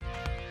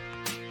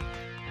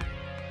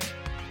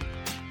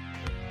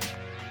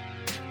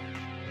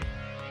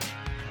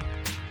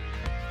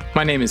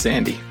My name is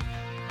Andy.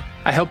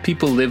 I help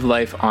people live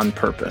life on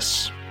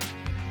purpose.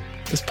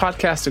 This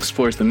podcast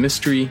explores the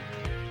mystery,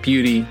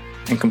 beauty,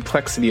 and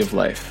complexity of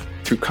life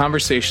through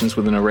conversations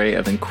with an array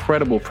of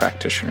incredible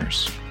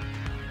practitioners,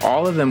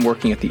 all of them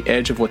working at the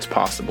edge of what's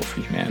possible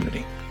for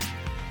humanity.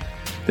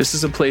 This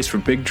is a place for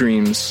big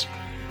dreams,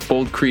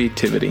 bold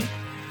creativity,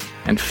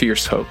 and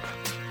fierce hope.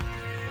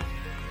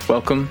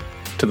 Welcome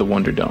to the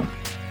Wonder Dome.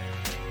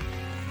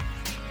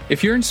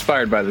 If you're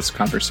inspired by this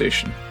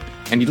conversation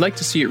and you'd like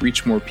to see it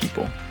reach more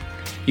people,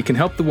 you can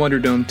help the Wonder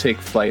Dome take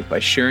flight by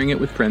sharing it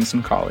with friends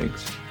and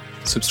colleagues,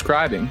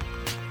 subscribing,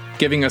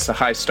 giving us a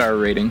 5-star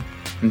rating,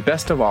 and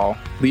best of all,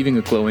 leaving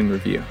a glowing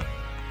review.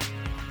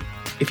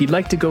 If you'd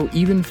like to go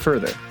even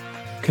further,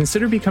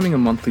 consider becoming a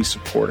monthly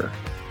supporter.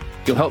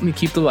 You'll help me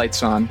keep the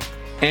lights on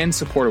and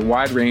support a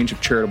wide range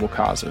of charitable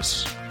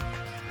causes.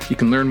 You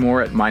can learn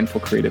more at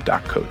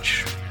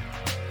mindfulcreative.coach.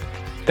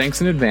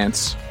 Thanks in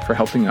advance for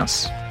helping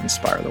us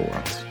inspire the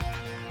world.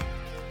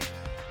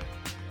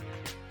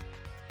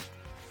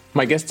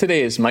 My guest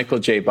today is Michael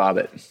J.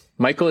 Bobbitt.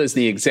 Michael is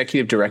the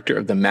executive director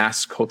of the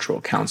Mass Cultural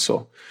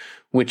Council,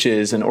 which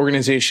is an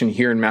organization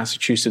here in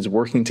Massachusetts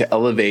working to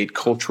elevate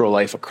cultural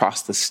life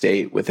across the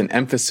state with an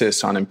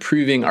emphasis on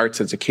improving arts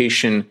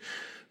education,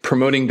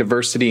 promoting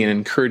diversity, and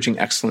encouraging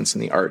excellence in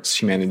the arts,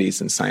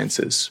 humanities, and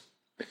sciences.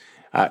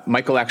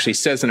 Michael actually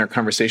says in our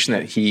conversation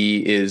that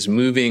he is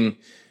moving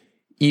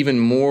even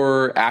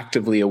more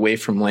actively away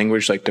from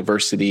language like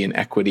diversity and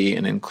equity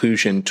and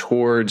inclusion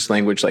towards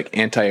language like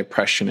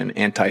anti-oppression and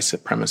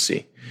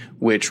anti-supremacy,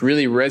 which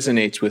really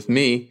resonates with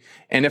me.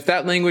 And if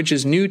that language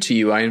is new to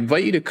you, I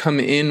invite you to come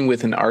in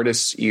with an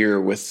artist's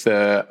ear, with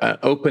an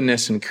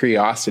openness and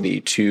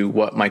curiosity to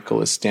what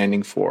Michael is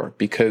standing for,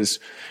 because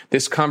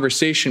this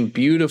conversation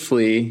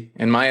beautifully,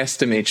 in my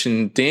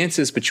estimation,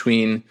 dances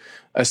between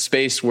a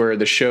space where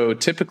the show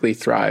typically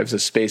thrives, a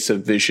space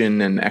of vision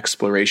and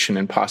exploration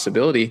and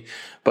possibility,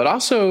 but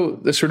also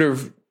the sort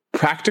of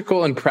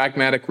practical and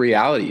pragmatic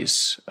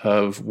realities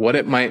of what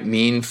it might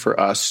mean for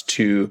us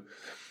to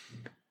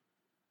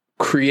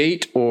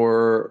create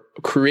anew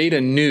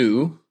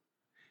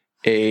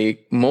a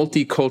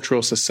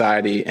multicultural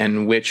society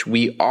in which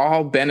we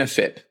all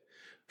benefit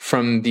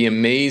from the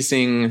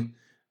amazing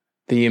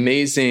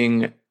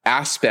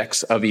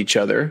aspects of each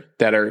other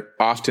that are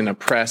often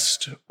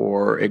oppressed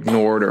or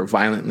ignored or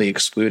violently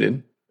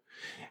excluded.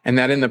 And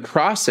that in the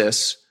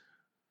process,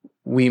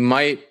 we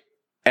might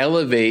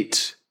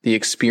elevate the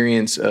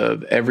experience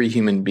of every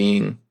human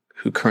being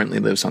who currently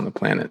lives on the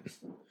planet.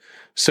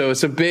 So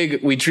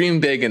we dream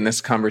big in this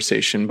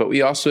conversation, but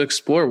we also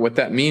explore what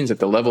that means at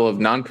the level of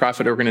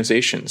nonprofit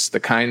organizations, the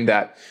kind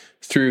that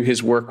through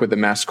his work with the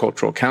Mass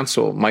Cultural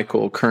Council,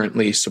 Michael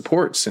currently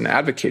supports and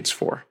advocates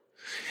for.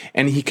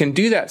 And he can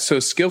do that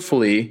so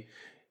skillfully,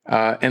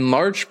 in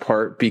large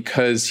part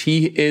because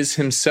he is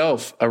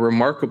himself a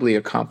remarkably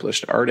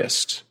accomplished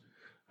artist.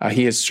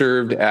 He has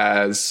served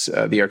as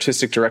the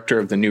artistic director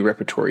of the New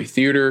Repertory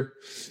Theater.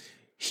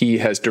 He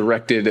has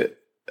directed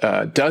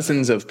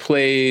dozens of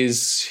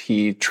plays.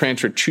 He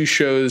transferred 2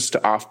 shows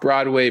to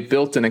off-Broadway,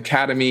 built an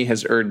academy,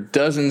 has earned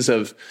dozens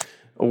of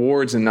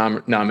awards and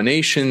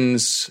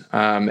nominations,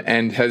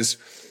 and has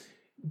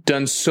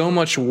done so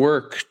much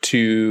work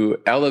to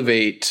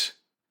elevate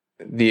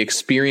the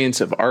experience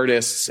of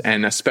artists,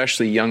 and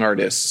especially young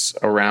artists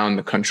around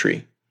the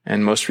country,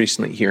 and most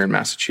recently here in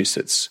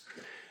Massachusetts.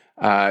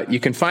 You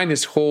can find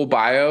his whole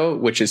bio,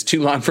 which is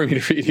too long for me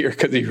to read here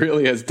because he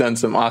really has done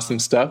some awesome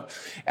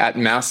stuff, at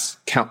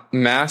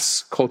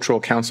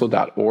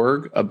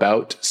massculturalcouncil.org,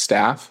 about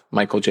staff,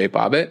 Michael J.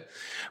 Bobbitt.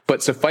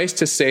 But suffice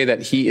to say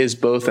that he is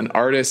both an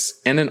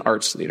artist and an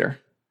arts leader.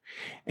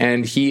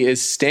 And he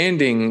is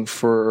standing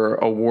for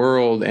a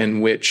world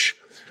in which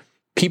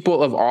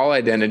people of all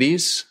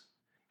identities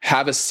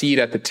have a seat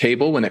at the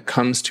table when it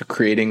comes to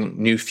creating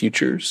new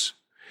futures.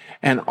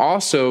 And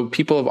also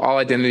people of all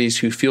identities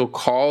who feel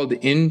called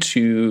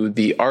into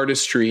the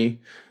artistry,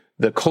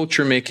 the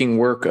culture-making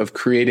work of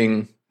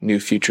creating new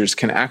futures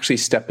can actually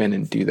step in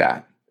and do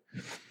that.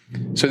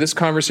 So this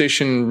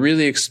conversation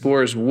really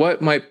explores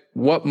what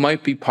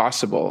might be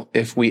possible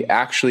if we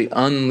actually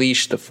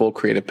unleash the full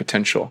creative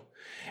potential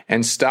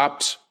and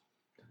stopped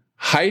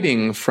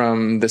hiding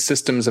from the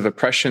systems of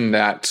oppression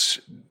that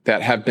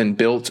have been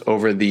built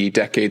over the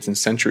decades and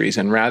centuries,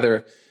 and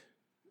rather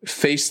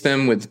face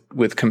them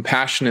with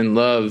compassion and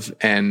love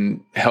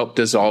and help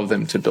dissolve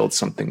them to build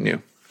something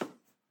new.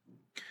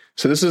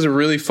 So this is a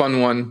really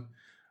fun one.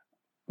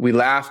 We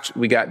laughed,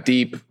 we got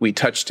deep, we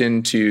touched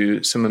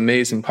into some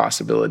amazing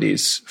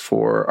possibilities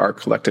for our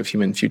collective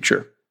human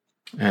future.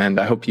 And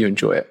I hope you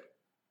enjoy it.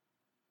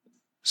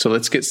 So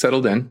let's get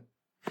settled in.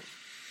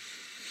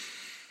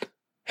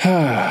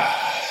 And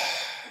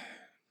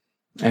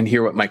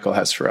hear what Michael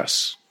has for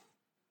us.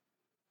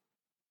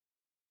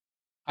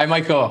 Hi,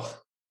 Michael.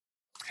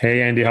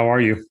 Hey, Andy, how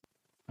are you?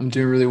 I'm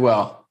doing really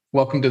well.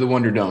 Welcome to the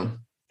Wonder Dome.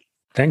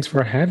 Thanks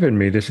for having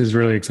me. This is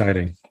really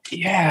exciting.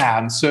 Yeah,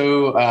 I'm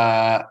so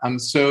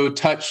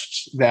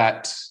touched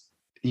that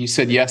you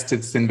said yes to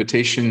this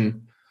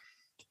invitation.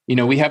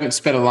 we haven't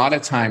spent a lot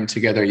of time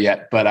together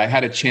yet, but I've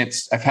had a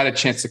chance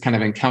to kind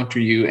of encounter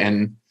you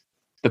in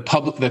the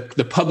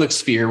public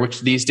sphere,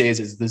 which these days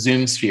is the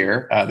Zoom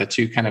sphere. The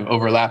two kind of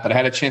overlap, but I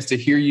had a chance to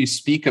hear you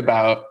speak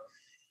about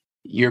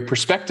your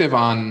perspective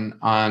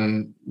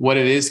on what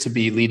it is to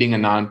be leading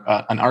an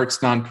arts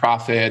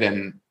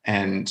nonprofit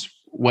and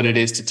what it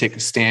is to take a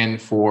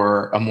stand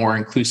for a more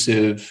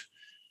inclusive,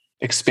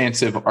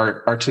 expansive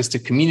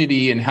artistic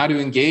community, and how to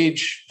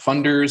engage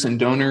funders and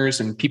donors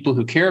and people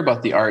who care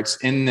about the arts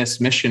in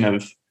this mission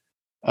of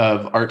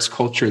arts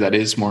culture that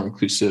is more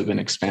inclusive and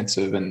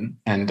expansive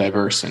and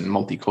diverse and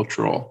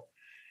multicultural.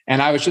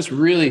 And I was just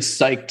really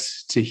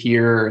psyched to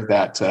hear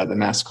that the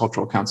Mass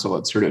Cultural Council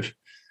had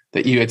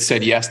that you had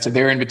said yes to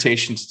their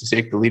invitations to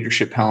take the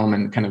leadership helm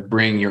and kind of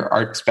bring your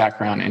arts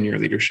background and your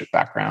leadership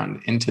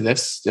background into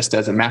this. Just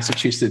as a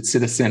Massachusetts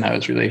citizen, I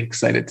was really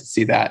excited to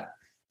see that.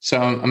 So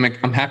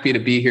I'm happy to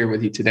be here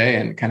with you today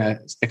and kind of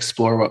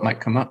explore what might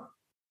come up.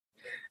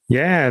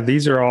 Yeah,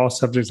 these are all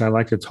subjects I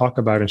like to talk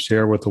about and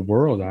share with the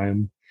world.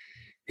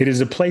 It is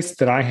a place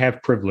that I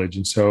have privilege.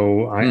 And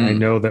so I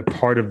know that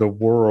part of the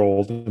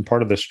world and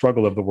part of the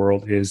struggle of the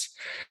world is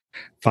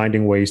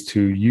finding ways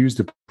to use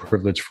the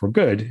privilege for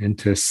good and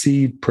to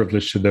cede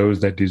privilege to those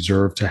that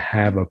deserve to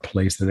have a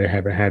place that they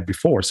haven't had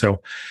before.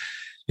 So,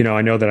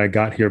 I know that I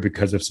got here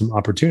because of some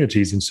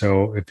opportunities. And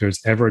so if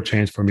there's ever a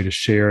chance for me to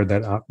share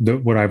that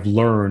what I've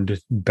learned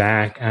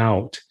back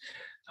out,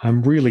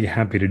 I'm really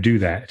happy to do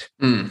that.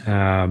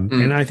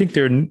 And I think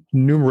there are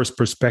numerous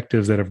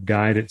perspectives that have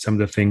guided some of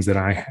the things that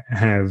I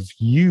have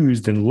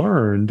used and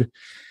learned.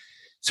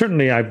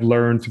 Certainly, I've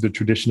learned through the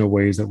traditional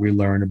ways that we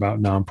learn about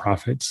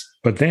nonprofits,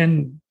 but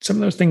then some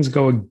of those things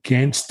go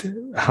against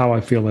how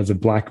I feel as a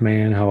Black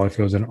man, how I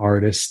feel as an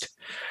artist.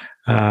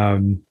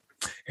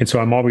 And so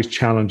I'm always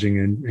challenging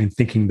and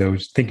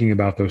thinking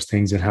about those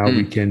things and how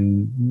we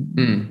can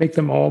make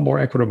them all more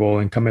equitable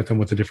and come at them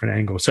with a different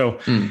angle. So,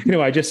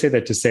 I just say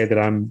that to say that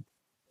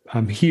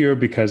I'm here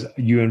because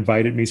you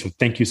invited me. So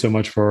thank you so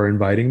much for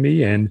inviting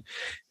me, and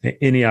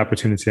any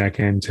opportunity I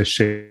can to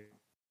share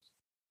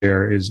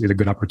is a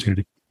good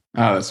opportunity.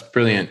 Oh, that's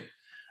brilliant.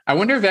 I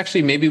wonder if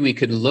actually maybe we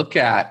could look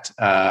at,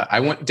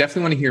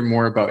 definitely want to hear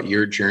more about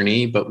your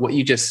journey, but what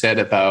you just said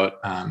about,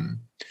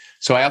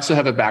 so I also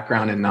have a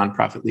background in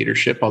nonprofit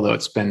leadership, although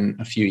it's been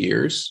a few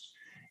years.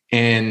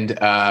 And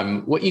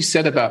what you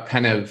said about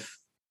kind of,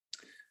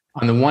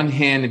 on the one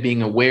hand,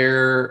 being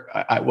aware,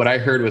 what I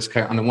heard was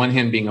kind of, on the one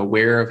hand, being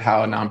aware of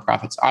how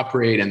nonprofits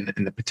operate and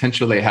the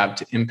potential they have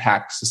to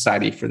impact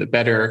society for the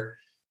better.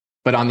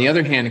 But on the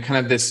other hand,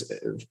 kind of this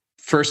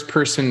first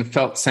person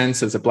felt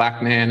sense as a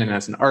Black man and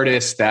as an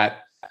artist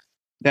that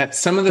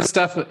some of the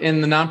stuff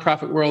in the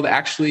nonprofit world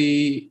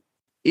actually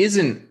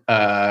isn't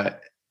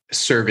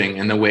serving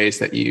in the ways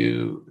that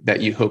you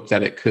hope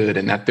that it could,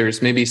 and that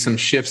there's maybe some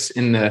shifts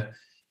in the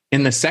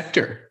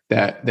sector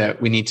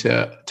that we need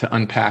to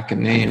unpack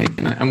and name.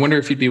 And I wonder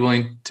if you'd be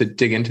willing to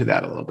dig into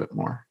that a little bit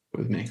more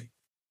with me.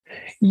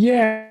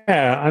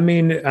 Yeah, I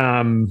mean,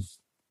 there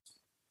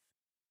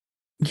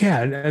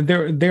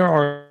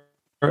are.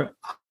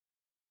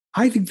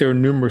 I think there are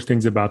numerous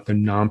things about the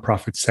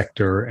nonprofit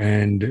sector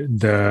and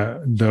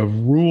the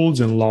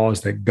rules and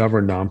laws that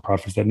govern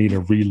nonprofits that need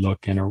a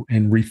relook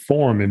and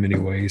reform in many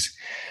ways.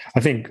 I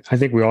think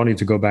we all need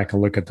to go back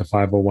and look at the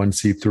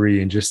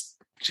 501c3 and just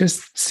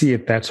see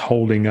if that's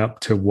holding up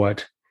to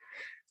what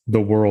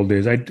the world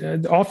is.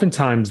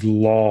 Oftentimes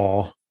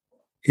law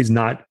is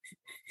not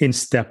in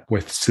step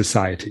with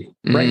society,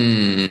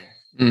 right?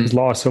 Because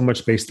law is so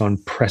much based on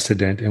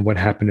precedent and what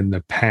happened in the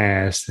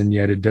past, and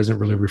yet it doesn't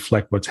really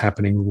reflect what's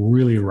happening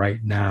really right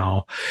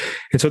now.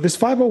 And so this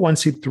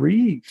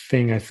 501c3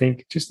 thing, I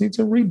think, just needs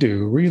a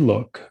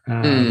relook.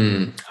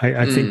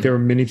 I think there are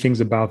many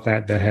things about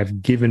that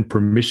have given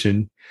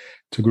permission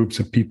to groups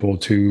of people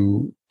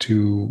to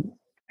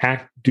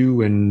act,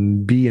 do,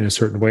 and be in a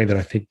certain way that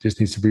I think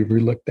just needs to be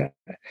relooked at.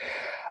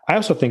 I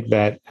also think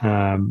that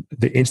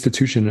the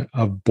institution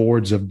of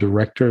boards of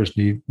directors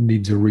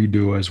needs a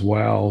redo as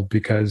well,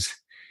 because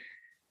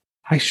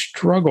I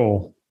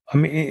struggle. I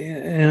mean,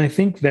 and I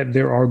think that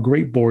there are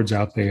great boards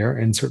out there,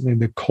 and certainly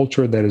the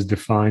culture that is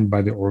defined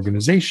by the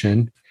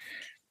organization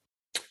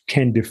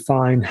can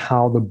define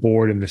how the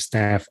board and the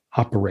staff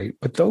operate.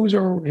 But those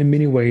are in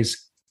many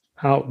ways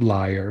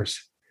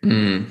outliers.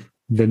 The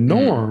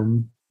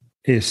norm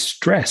is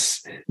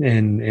stress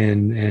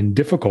and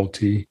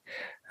difficulty.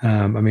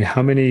 I mean,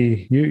 how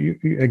many,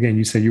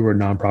 you said you were a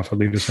nonprofit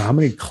leader. So how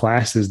many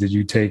classes did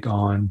you take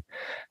on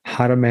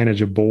how to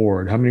manage a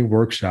board? How many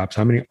workshops,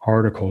 how many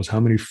articles, how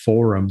many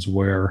forums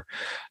where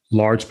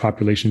large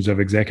populations of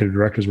executive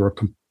directors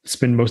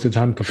spend most of the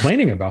time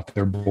complaining about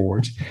their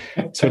boards?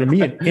 So to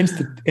me, an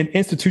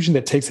institution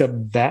that takes up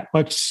that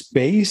much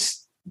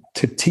space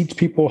to teach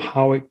people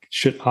how it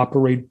should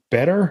operate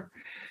better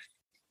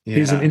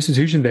is an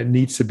institution that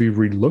needs to be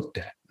relooked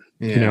at.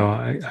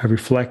 Yeah. I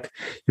reflect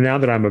now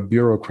that I'm a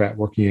bureaucrat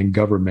working in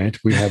government.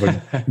 We have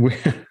a we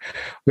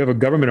have a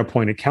government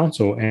appointed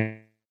council,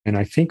 and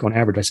I think on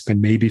average I spend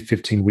maybe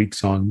 15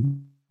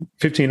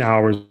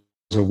 hours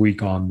a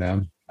week on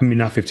them. I mean,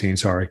 not 15,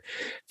 sorry,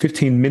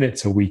 15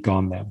 minutes a week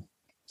on them.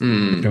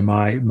 You know,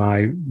 my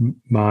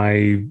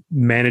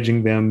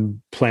managing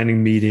them,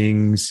 planning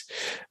meetings,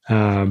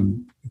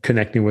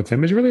 connecting with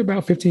them is really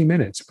about 15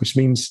 minutes,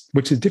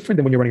 which is different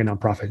than when you're running a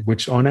nonprofit,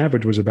 which on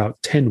average was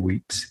about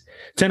 10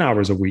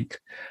 hours a week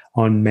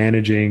on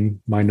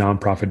managing my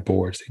nonprofit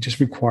boards. It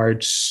just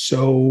required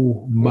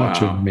so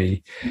much of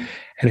me.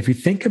 And if you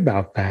think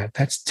about that,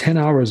 that's 10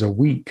 hours a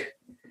week.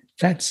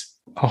 That's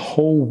a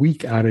whole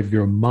week out of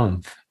your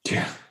month.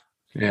 Yeah.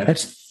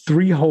 That's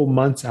 3 whole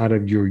months out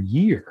of your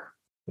year.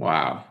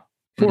 Wow.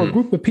 For a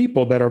group of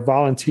people that are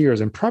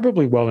volunteers and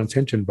probably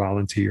well-intentioned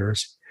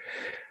volunteers,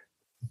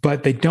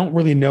 but they don't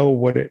really know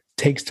what it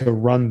takes to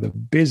run the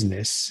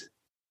business.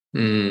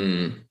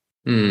 And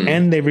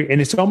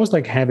it's almost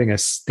like having a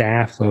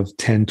staff of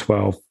 10,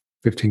 12,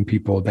 15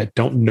 people that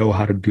don't know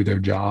how to do their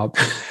job.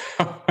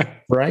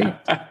 Right?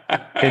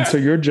 And so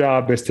your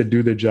job is to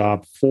do the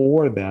job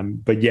for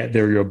them, but yet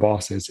they're your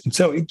bosses. And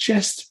so it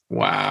just...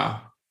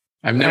 Wow.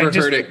 I've never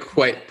heard it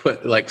quite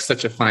put like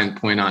such a fine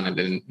point on it.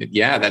 And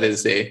yeah, that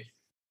is a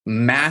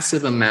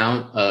massive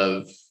amount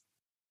of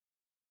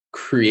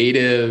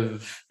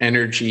creative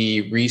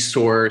energy,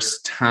 resource,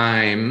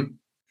 time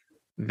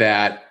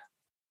that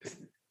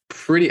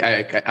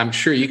I'm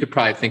sure you could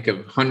probably think of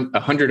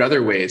 100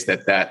 other ways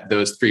that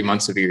those 3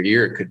 months of your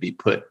year could be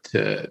put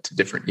to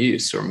different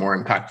use or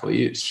more impactful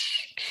use.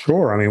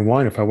 Sure. I mean,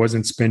 one, if I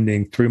wasn't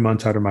spending 3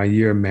 months out of my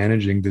year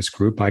managing this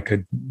group, I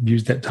could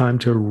use that time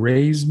to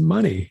raise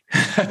money.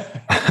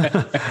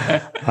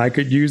 I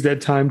could use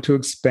that time to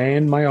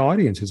expand my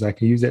audiences. I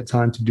could use that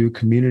time to do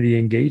community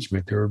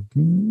engagement. There are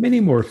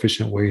many more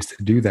efficient ways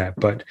to do that,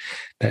 but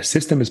that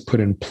system is put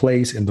in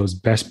place, and those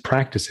best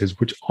practices,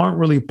 which aren't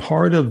really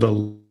part of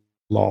the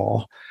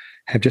law,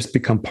 have just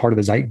become part of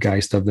the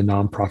zeitgeist of the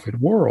nonprofit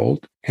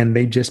world, and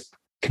they just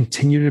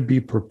continue to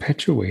be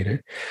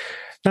perpetuated.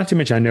 Not to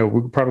mention, I know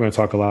we're probably going to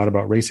talk a lot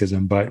about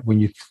racism, but when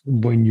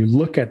you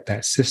look at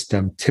that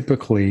system,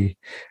 typically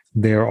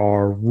there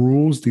are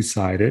rules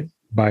decided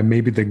by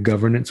maybe the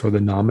governance or the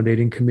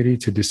nominating committee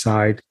to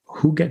decide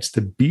who gets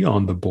to be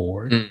on the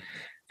board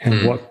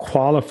and what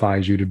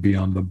qualifies you to be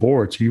on the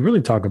board. So you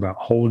really talk about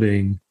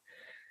holding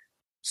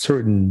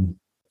certain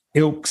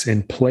ilks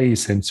in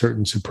place and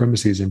certain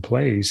supremacies in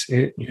place.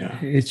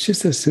 It's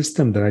just a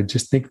system that I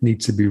just think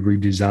needs to be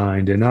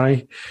redesigned. And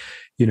I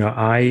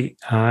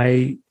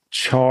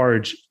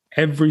charge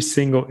every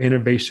single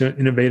innovation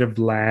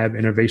lab,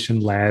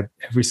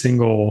 every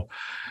single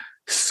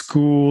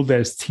school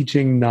that's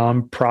teaching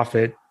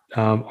nonprofit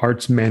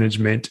arts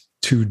management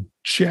to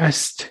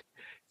just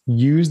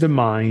use the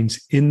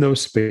minds in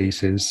those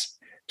spaces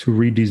to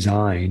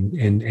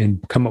redesign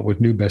and come up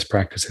with new best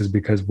practices,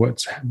 because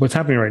what's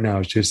happening right now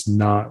is just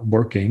not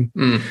working.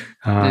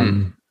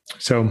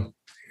 So,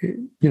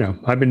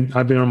 I've been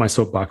on my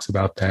soapbox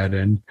about that,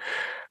 and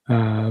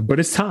but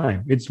it's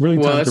time. It's really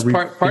time. Well, that's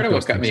part of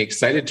what got me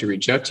excited to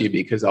reach out to you,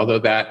 because although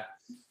that,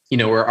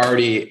 we're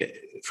already,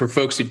 for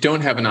folks who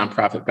don't have a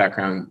nonprofit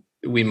background,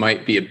 we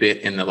might be a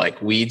bit in the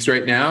weeds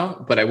right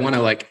now, but I want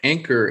to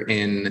anchor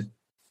in,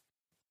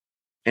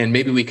 and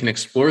maybe we can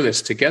explore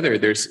this together.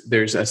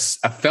 There's a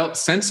felt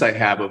sense I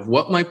have of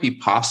what might be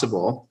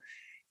possible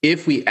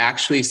if we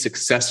actually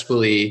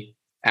successfully,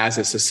 as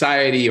a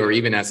society or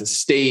even as a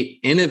state,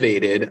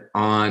 innovated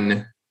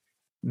on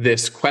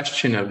this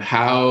question of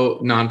how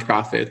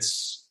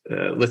nonprofits,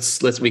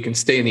 we can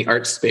stay in the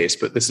arts space,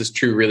 but this is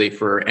true really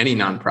for any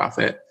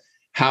nonprofit,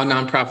 how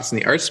nonprofits in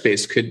the arts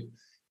space could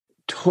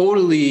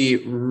totally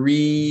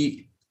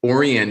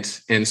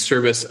reorient in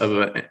service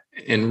of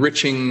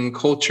enriching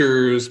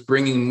cultures,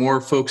 bringing more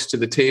folks to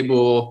the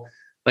table.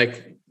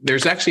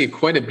 There's actually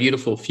quite a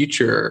beautiful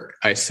future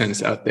I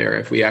sense out there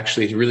if we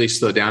actually really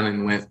slow down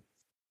and went,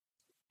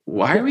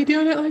 why are we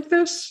doing it like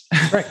this?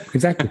 Right,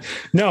 exactly.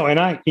 No, and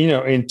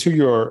and to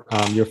your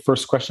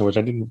first question, which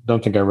I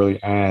don't think I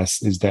really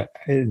asked, is that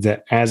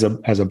as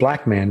a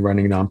Black man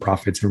running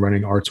nonprofits and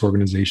running arts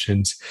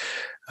organizations,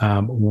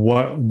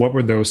 what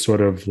were those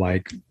sort of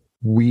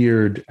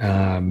weird,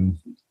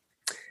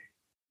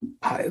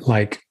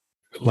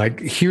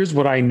 here's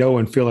what I know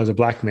and feel as a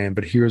Black man,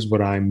 but here's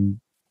what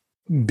I'm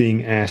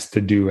being asked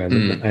to do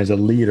as a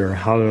leader,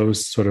 how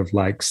those sort of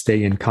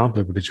stay in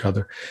conflict with each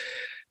other.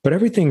 But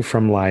everything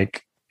from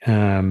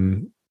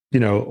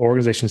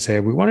organizations say,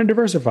 we want to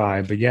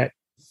diversify, but yet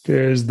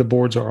the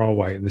boards are all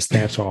white and the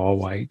staffs are all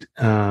white.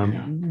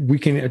 We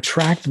can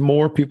attract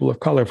more people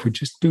of color if we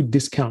just do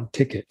discount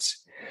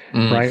tickets,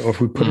 right? Or if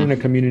we put in a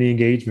community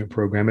engagement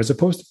program, as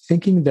opposed to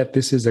thinking that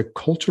this is a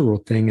cultural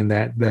thing and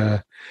that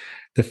the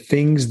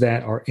things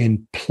that are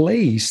in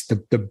place,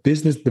 the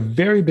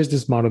very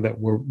business model that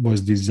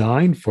was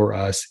designed for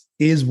us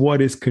is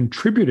what is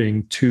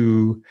contributing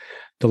to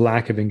the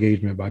lack of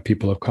engagement by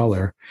people of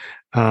color.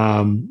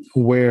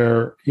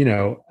 Where,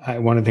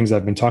 one of the things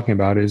I've been talking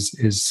about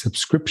is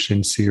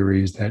subscription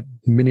series that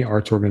many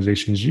arts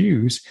organizations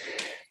use.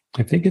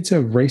 I think it's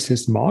a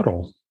racist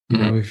model.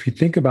 If you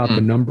think about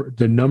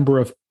the number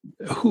of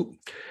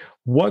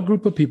what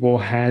group of people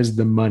has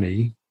the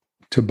money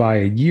to buy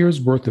a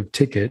year's worth of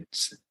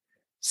tickets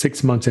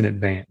 6 months in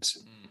advance.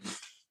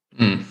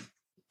 Mm.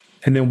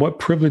 And then what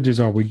privileges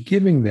are we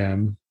giving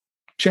them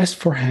just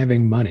for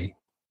having money?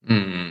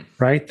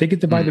 Right? They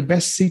get to buy the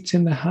best seats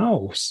in the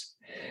house.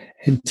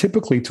 And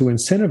typically, to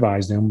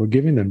incentivize them, we're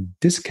giving them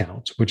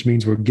discounts, which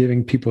means we're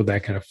giving people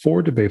that can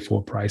afford to pay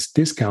full price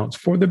discounts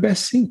for the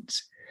best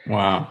seats.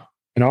 Wow.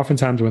 And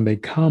oftentimes when they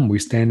come, we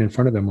stand in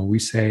front of them and we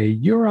say,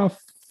 "You're our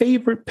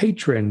favorite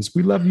patrons.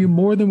 We love you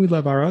more than we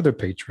love our other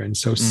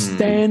patrons. So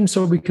stand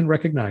so we can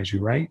recognize you,"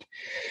 right?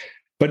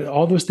 But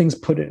all those things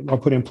are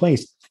put in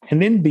place. And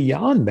then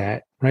beyond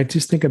that, right,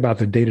 just think about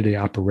the day-to-day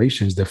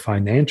operations, the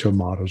financial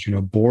models.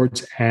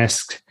 Boards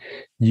ask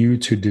you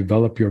to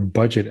develop your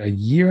budget a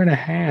year and a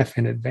half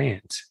in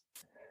advance.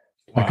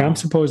 Wow. Like I'm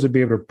supposed to be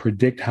able to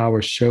predict how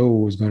a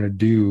show is going to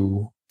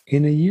do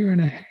in a year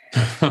and a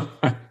half.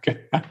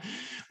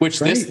 Which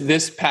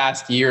this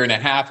past year and a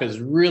half has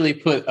really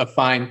put a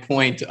fine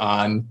point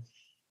on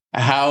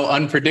how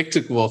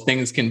unpredictable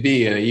things can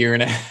be in a year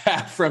and a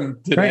half from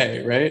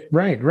today, right?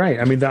 Right.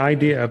 I mean, the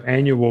idea of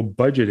annual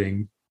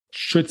budgeting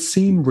should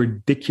seem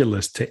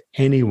ridiculous to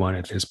anyone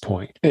at this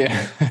point.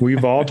 Yeah.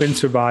 We've all been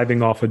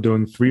surviving off of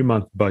doing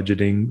 3-month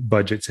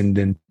budgets and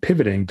then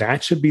pivoting.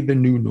 That should be the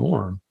new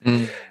norm.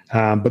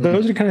 But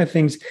those are the kind of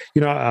things,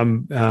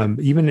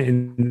 even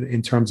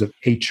in terms of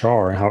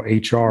HR, how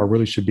HR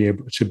really should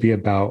be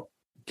about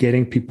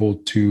getting people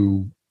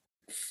to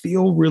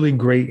feel really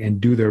great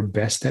and do their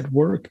best at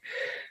work.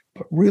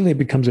 But really it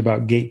becomes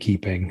about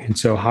gatekeeping. And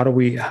so how are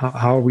we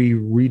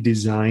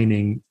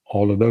redesigning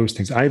all of those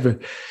things? I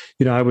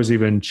was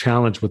even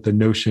challenged with the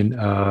notion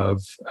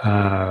of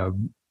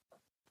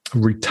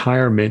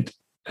retirement,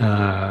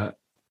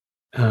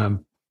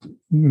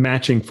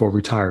 matching for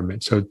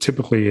retirement. So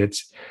typically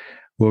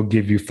we'll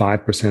give you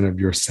 5% of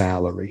your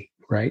salary,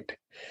 right?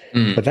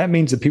 But that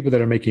means the people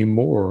that are making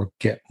more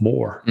get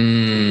more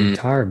in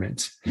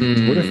retirement.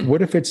 So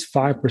what if it's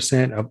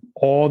 5% of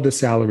all the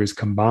salaries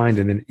combined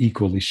and then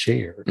equally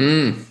shared?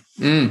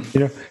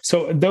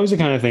 So those are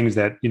kind of things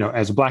that,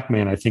 as a Black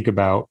man, I think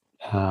about,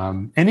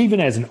 and even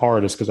as an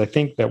artist, because I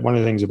think that one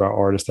of the things about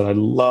artists that I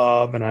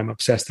love and I'm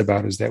obsessed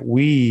about is that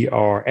we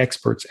are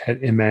experts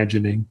at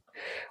imagining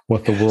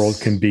what the world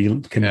can be,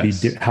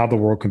 how the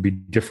world can be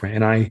different.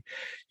 And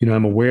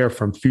I'm aware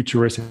from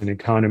futurists and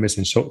economists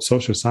and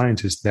social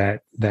scientists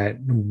that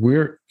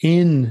we're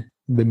in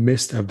the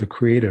midst of the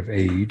creative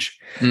age,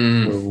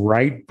 where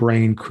right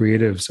brain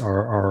creatives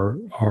are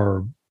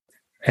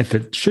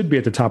should be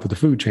at the top of the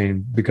food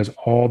chain, because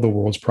all the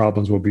world's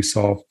problems will be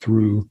solved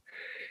through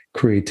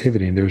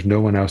creativity. And there's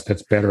no one else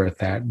that's better at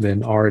that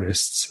than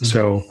artists.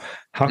 So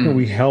how can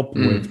we help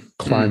with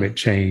climate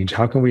change?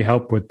 How can we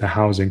help with the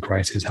housing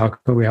crisis? How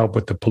can we help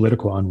with the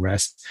political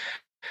unrest?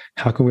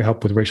 How can we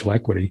help with racial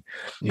equity?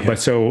 Yeah. But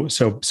so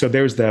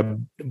there's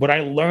what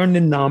I learned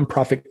in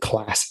nonprofit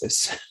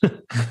classes,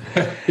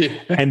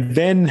 and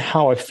then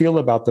how I feel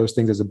about those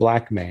things as a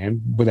Black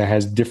man, that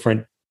has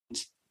different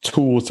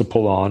tools to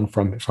pull on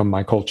from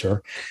my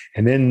culture,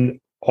 and then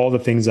all the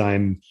things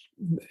I'm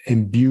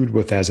imbued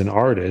with as an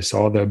artist,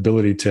 all the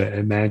ability to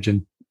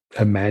imagine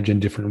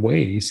different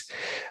ways.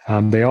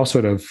 They all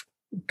sort of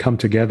come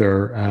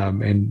together,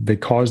 and they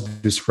cause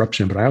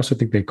disruption, but I also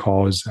think they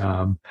cause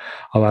a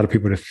lot of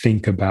people to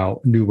think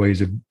about new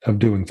ways of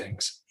doing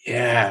things.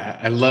 Yeah.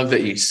 I love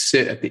that you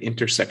sit at the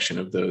intersection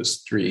of those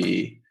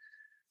three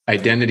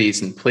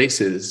identities and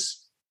places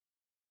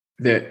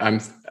that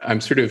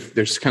I'm sort of,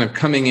 there's kind of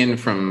coming in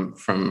from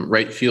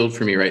right field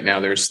for me right now.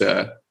 There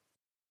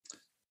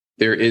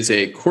is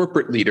a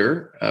corporate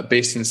leader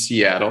based in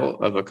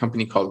Seattle of a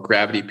company called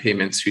Gravity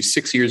Payments, who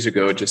 6 years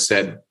ago just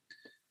said,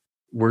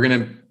 we're going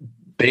to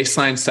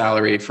baseline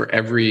salary for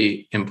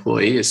every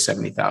employee is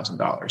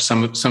 $70,000.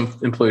 Some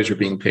employees are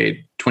being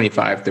paid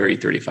 $25,000,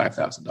 $30,000,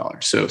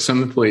 $35,000. So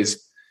some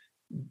employees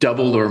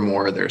doubled or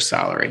more their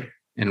salary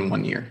in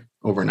 1 year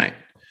overnight.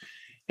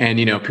 And,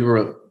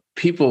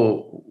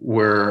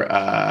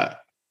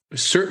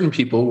 certain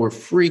people were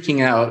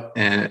freaking out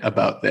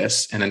about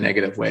this in a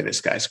negative way. This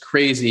guy's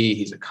crazy.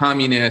 He's a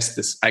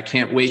communist. I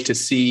can't wait to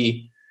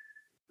see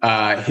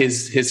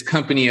his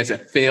company as a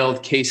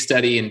failed case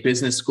study in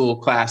business school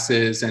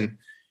classes. And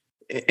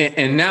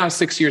now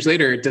 6 years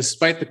later,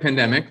 despite the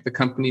pandemic, the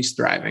company's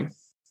thriving.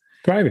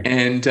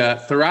 And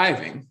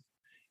thriving.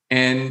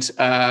 And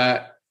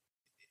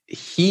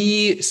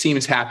he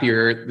seems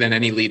happier than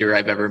any leader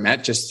I've ever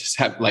met, just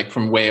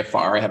from way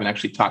afar. I haven't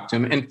actually talked to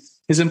him. And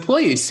his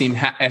employees seem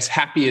as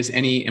happy as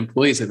any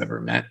employees I've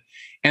ever met.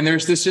 And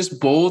there's this just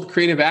bold,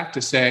 creative act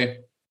to say,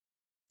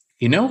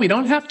 we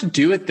don't have to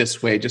do it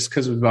this way just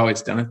because we've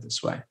always done it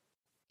this way.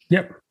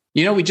 Yep.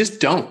 We just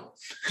don't.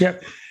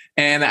 Yep.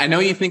 And I know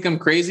you think I'm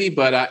crazy,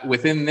 but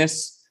within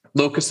this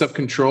locus of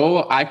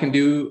control, I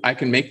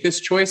can make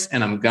this choice,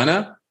 and I'm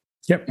gonna.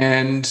 Yep.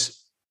 And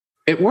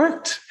it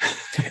worked.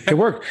 It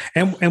worked.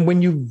 And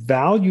when you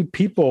value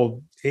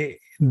people,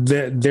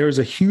 there's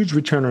a huge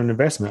return on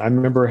investment. I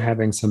remember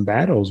having some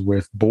battles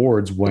with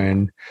boards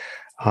when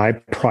I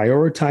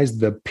prioritized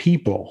the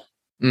people.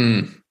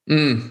 And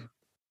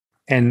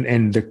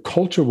and the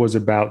culture was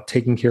about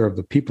taking care of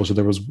the people.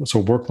 So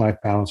work-life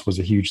balance was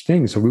a huge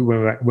thing. So we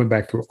went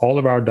back through all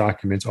of our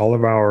documents, all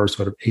of our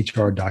sort of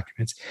HR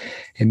documents,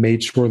 and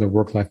made sure the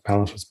work-life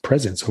balance was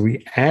present. So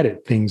we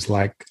added things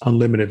like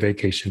unlimited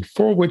vacation,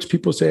 for which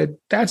people said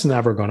that's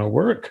never going to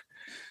work.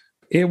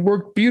 It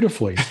worked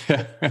beautifully.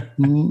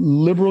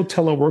 Liberal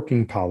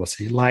teleworking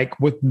policy. Like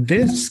with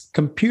this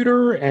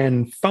computer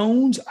and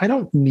phones, I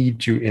don't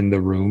need you in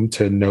the room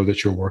to know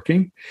that you're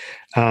working.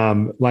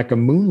 Like a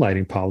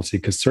moonlighting policy,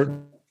 because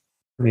certainly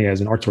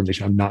as an arts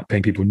organization, I'm not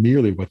paying people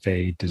nearly what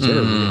they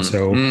deserve. And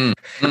so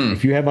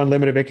if you have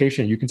unlimited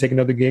vacation, you can take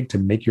another gig to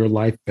make your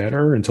life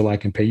better until I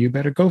can pay you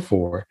better, go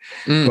for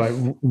it. But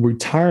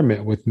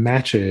retirement with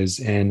matches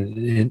and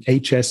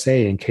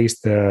HSA, in case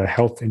the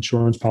health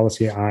insurance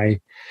policy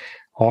I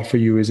offer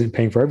you isn't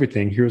paying for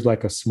everything, here's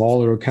like a small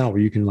little account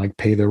where you can like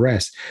pay the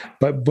rest.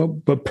 But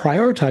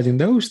prioritizing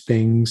those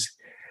things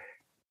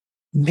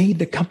made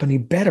the company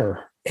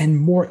better, and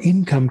more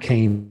income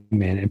came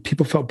in, and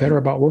people felt better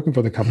about working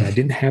for the company. I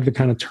didn't have the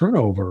kind of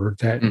turnover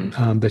that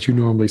that you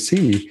normally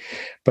see.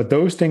 But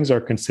those things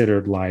are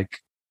considered like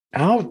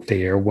out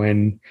there,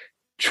 when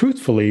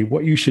truthfully,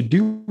 what you should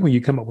do when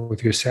you come up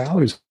with your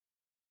salaries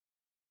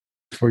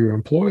for your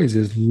employees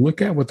is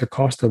look at what the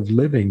cost of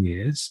living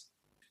is,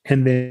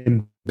 and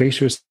then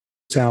base your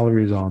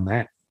salaries on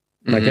that.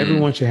 Like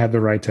everyone should have the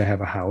right to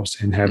have a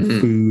house and have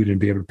food and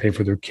be able to pay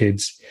for their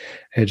kids'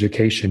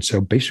 education.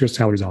 So base your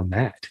salaries on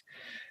that.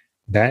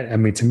 That, I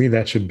mean, to me,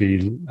 that should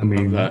be, I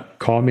mean,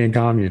 call me a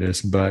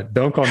communist, but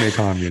don't call me a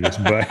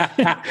communist. But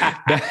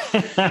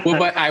well,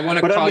 but I want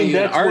to call you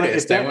an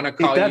artist. I want to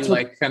call you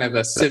like kind of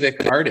a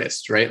civic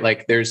artist, right?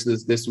 Like there's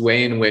this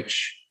way in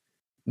which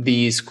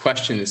these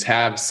questions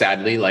have,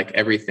 sadly, like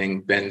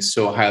everything, been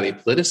so highly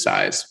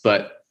politicized.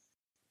 But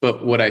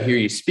what I hear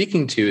you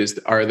speaking to is,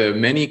 are there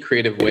many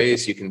creative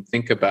ways you can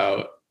think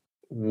about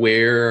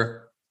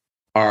where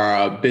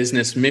our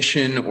business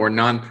mission or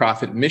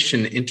nonprofit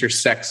mission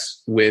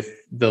intersects with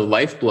the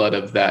lifeblood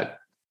of that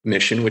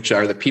mission, which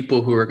are the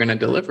people who are going to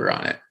deliver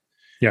on it.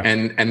 Yeah.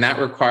 And that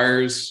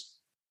requires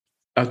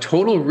a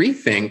total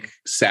rethink,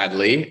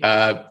 sadly,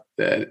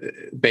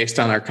 based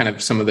on our kind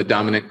of some of the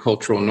dominant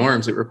cultural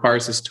norms. It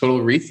requires this total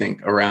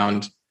rethink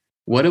around,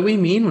 what do we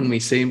mean when we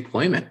say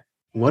employment?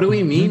 What do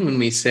we mean when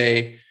we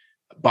say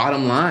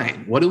bottom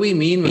line? What do we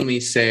mean when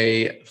we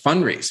say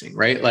fundraising,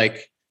 right?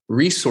 Like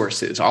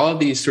resources, all of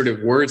these sort of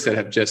words that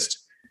have just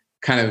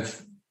kind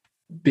of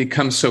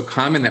become so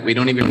common that we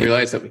don't even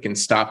realize that we can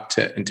stop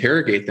to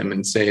interrogate them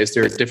and say, is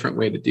there a different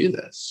way to do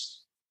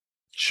this?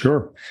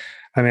 Sure.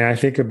 I mean, I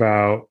think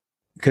about,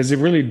 because it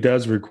really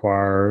does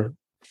require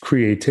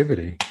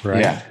creativity,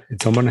 right? Yeah.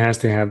 Someone has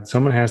to have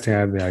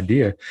the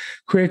idea.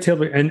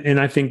 Creativity, and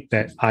I think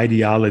that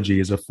ideology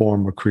is a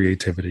form of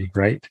creativity,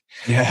 right?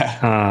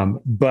 Yeah.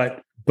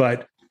 But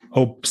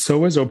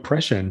so is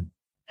oppression.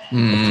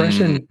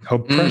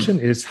 Oppression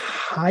is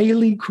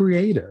highly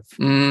creative.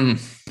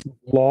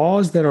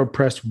 Laws that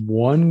oppress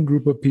one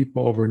group of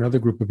people over another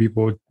group of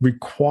people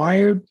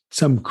require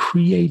some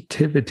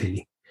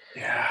creativity.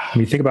 Yeah. I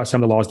mean, think about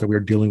some of the laws that we're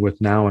dealing with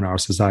now in our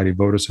society: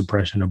 voter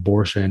suppression,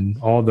 abortion,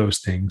 all those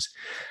things.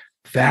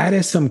 That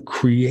is some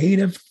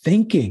creative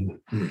thinking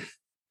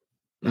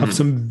of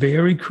some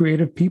very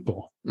creative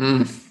people.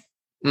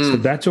 So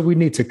that's what we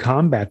need to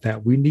combat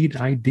that. We need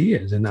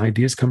ideas, and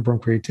ideas come from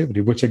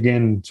creativity, which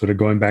again, sort of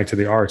going back to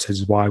the arts,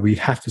 is why we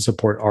have to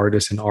support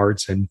artists and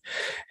arts. And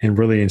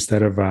really,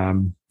 instead of,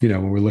 when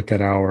we look at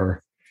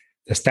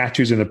the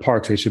statues in the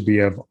parks, they should be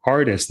of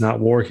artists, not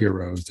war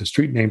heroes. The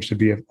street names should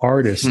be of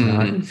artists,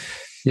 not,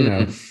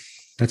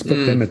 let's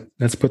put them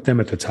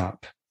at the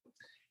top.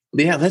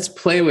 Yeah. Let's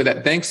play with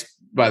that. Thanks,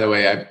 by the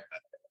way. I've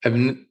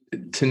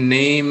to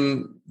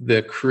name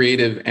the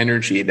creative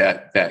energy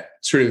that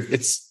sort of,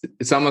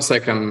 it's almost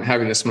like I'm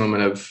having this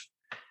moment of,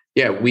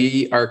 yeah,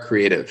 we are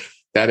creative.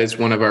 That is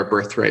one of our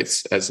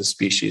birthrights as a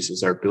species,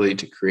 is our ability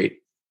to create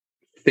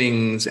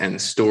things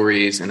and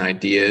stories and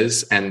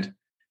ideas and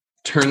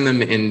turn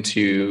them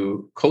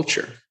into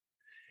culture.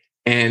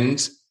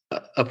 And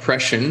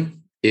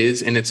oppression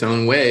is in its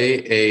own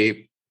way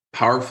a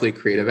powerfully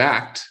creative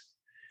act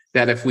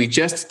that if we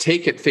just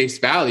take at face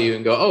value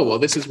and go, oh, well,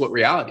 this is what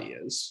reality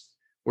is,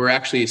 we're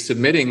actually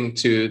submitting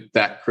to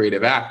that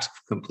creative act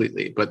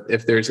completely. But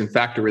if there's in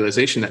fact a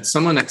realization that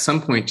someone at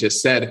some point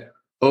just said,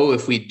 oh,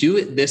 if we do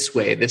it this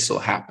way, this will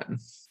happen.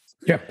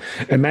 Yeah.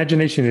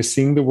 Imagination is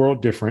seeing the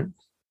world differently.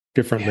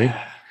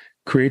 Yeah.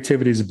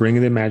 Creativity is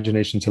bringing the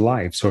imagination to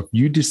life. So if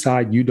you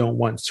decide you don't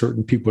want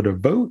certain people to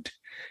vote,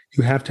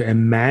 you have to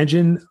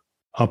imagine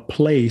a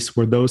place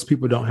where those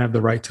people don't have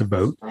the right to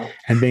vote,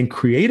 and then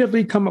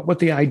creatively come up with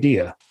the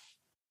idea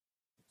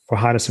for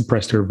how to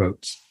suppress their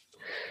votes.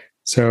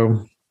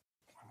 So,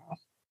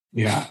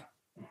 yeah.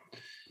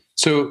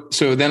 So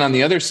then on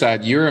the other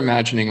side, you're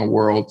imagining a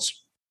world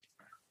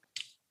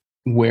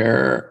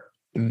where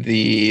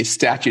the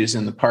statues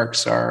in the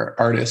parks are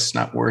artists,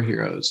 not war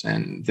heroes,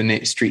 and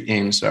the street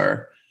names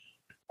are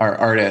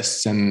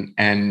artists,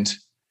 and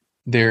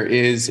there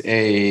is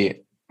a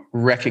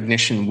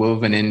recognition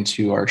woven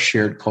into our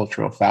shared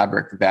cultural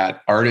fabric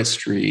that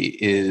artistry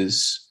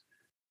is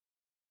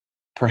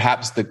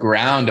perhaps the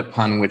ground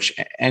upon which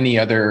any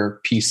other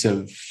piece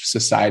of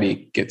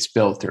society gets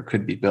built or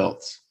could be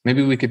built.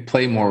 Maybe we could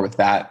play more with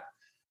that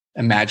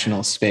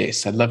imaginal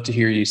space. I'd love to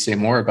hear you say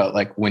more about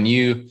like when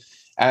you,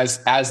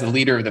 as the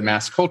leader of the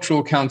Mass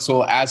Cultural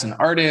Council, as an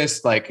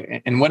artist,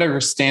 like in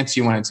whatever stance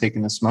you want to take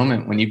in this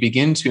moment, when you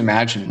begin to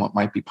imagine what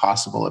might be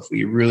possible if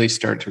we really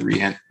start to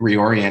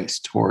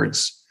reorient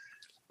towards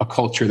a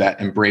culture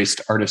that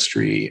embraced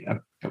artistry,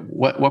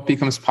 what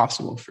becomes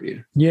possible for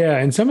you? Yeah,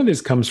 and some of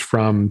this comes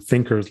from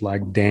thinkers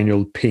like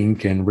Daniel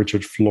Pink and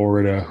Richard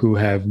Florida, who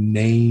have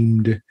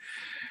named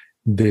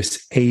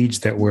this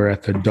age that we're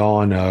at the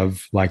dawn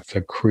of, like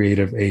the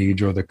creative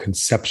age or the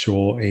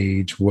conceptual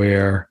age,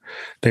 where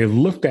they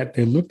looked at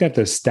the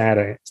the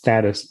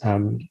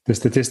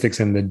statistics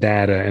and the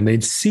data, and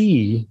they'd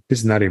see, this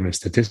is not even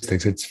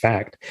statistics, it's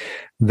fact,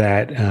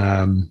 that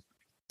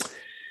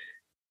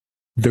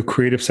the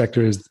creative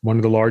sector is one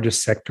of the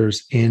largest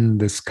sectors in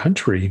this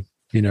country.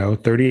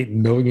 38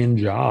 million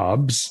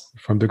jobs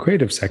from the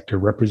creative sector,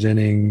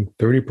 representing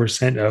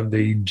 30% of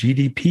the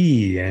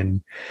GDP.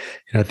 And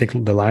I think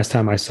the last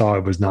time I saw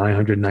it was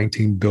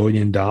 $919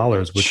 billion,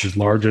 which is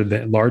larger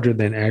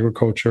than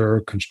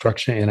agriculture,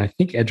 construction, and I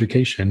think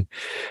education,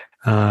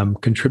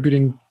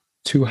 contributing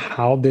to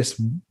how this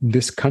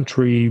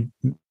country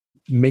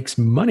makes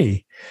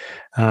money.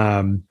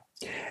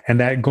 And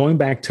that, going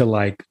back to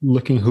like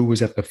looking who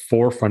was at the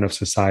forefront of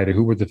society,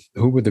 who were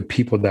the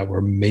people that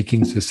were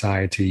making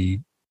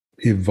society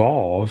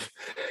evolve,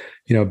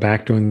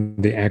 back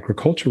during the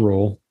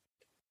agricultural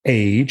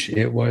age,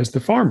 it was the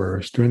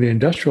farmers. During the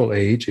industrial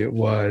age, it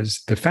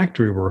was the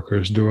factory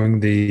workers.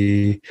 During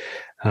the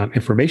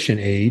information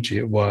age,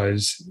 it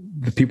was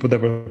the people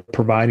that were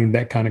providing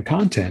that kind of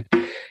content.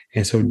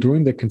 And so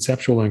during the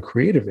conceptual and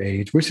creative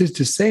age, which is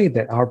to say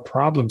that our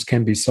problems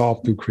can be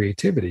solved through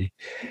creativity,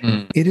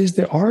 it is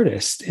the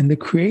artists and the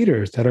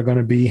creators that are going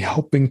to be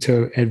helping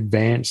to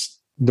advance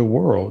the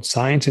world.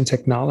 Science and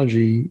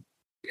technology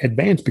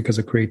advance because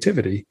of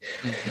creativity.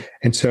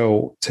 And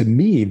so to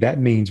me, that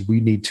means we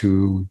need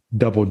to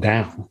double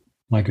down,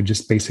 like a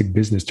just basic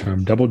business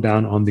term, double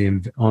down on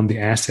the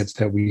assets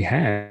that we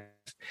have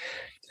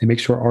and make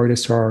sure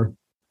artists are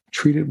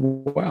treated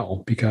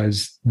well,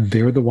 because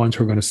they're the ones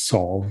who are going to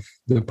solve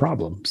the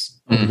problems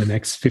over the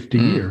next 50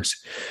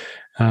 years.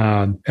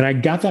 And I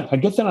got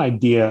that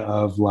idea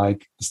of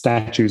like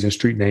statues and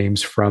street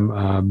names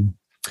from,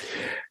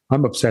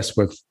 I'm obsessed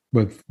with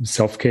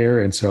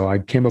self-care. And so I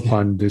came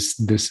upon this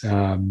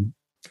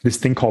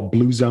thing called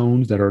blue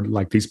zones that are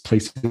like these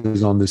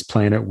places on this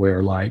planet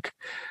where like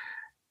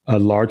a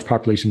large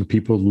population of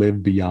people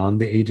live beyond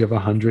the age of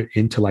 100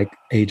 into like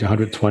age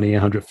 120,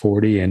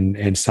 140.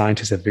 And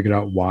scientists have figured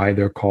out why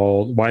they're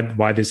called,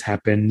 why this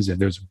happens.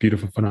 And there's a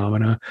beautiful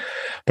phenomena.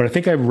 But I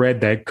think I've read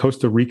that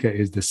Costa Rica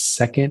is the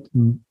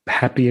second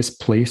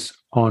happiest place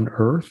on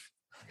earth.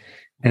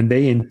 And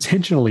they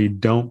intentionally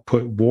don't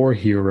put war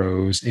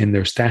heroes in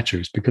their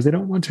statues because they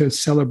don't want to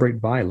celebrate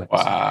violence.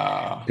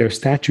 Wow. Their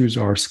statues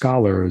are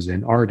scholars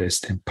and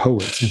artists and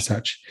poets and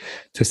such,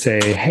 to say,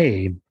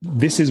 hey,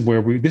 this is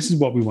what we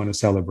want to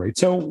celebrate.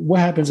 So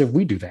what happens if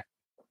we do that?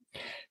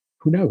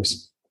 Who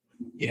knows?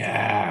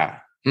 Yeah.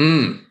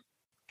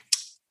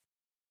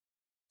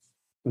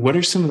 What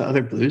are some of the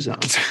other blue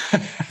zones?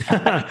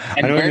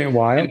 I don't think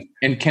wild.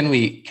 And can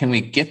we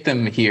get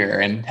them here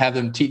and have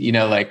them teach?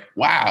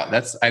 Wow, I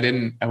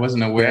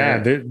wasn't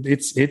aware. Yeah,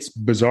 it's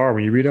bizarre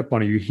when you read up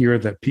on it. You hear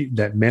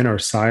that men are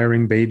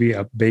siring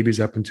babies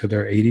up into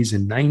their 80s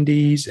and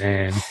 90s,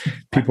 and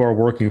people are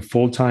working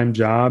full-time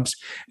jobs.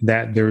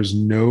 That there's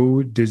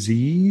no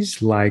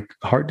disease like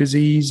heart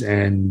disease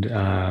and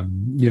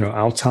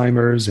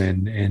Alzheimer's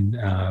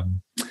and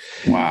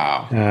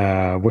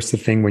wow. What's the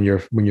thing when your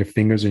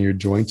fingers and your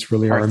joints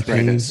really are in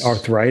pain?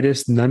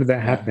 Arthritis. None of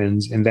that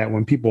happens. And that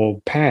when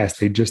people pass,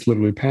 they just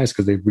literally pass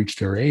because they've reached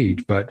their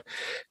age. But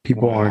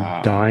people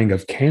aren't dying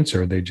of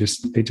cancer. They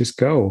just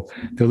go.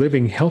 They're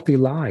living healthy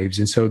lives.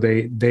 And so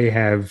they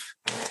have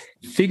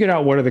figured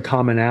out what are the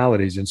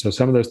commonalities. And so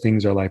some of those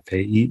things are like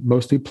they eat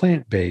mostly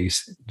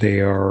plant-based.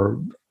 They are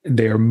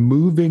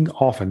moving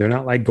often. They're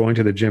not like going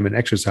to the gym and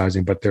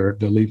exercising, but they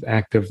live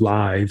active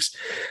lives.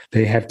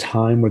 They have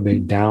time when they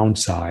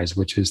downsize,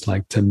 which is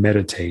like to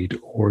meditate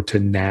or to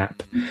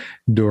nap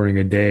during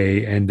a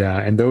day. And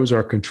those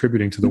are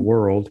contributing to the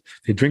world.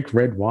 They drink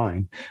red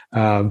wine.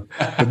 Nice.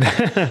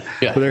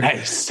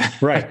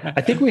 Right.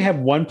 I think we have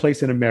one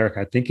place in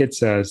America. I think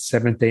it's a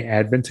Seventh-day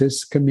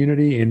Adventist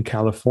community in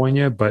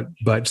California, but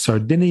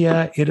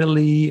Sardinia,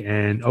 Italy,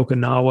 and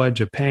Okinawa,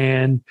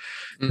 Japan.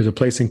 There's a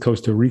place in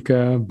Costa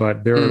Rica,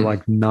 but there are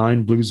like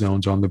 9 blue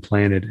zones on the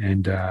planet,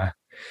 and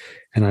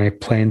I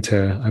plan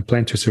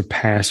to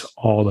surpass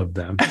all of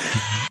them.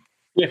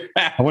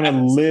 I want to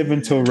live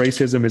until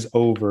racism is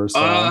over, so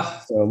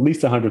at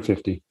least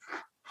 150.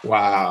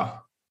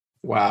 Wow.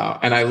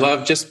 And I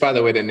love, just by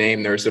the way, the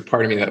name. There was a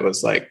part of me that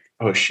was like,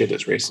 oh shit,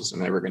 is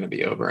racism ever going to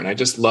be over? And I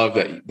just love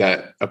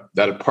that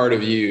a part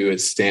of you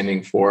is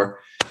standing for,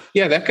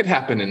 yeah, that could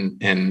happen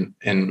in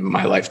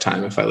my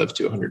lifetime if I live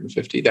to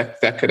 150.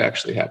 That could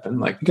actually happen.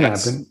 Like it could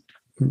happen.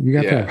 You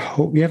have to have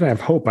hope. You have to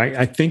have hope.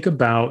 I think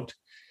about,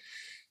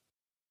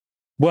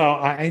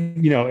 well,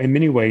 in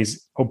many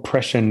ways,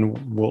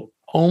 oppression will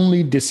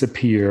only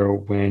disappear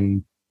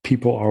when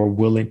people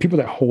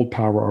that hold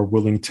power are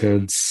willing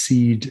to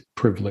cede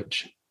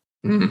privilege.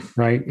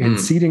 Right. And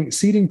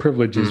ceding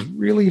privilege is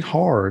really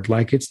hard.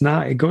 Like it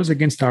goes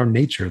against our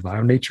nature.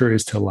 Our nature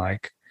is to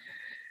like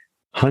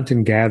hunt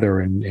and gather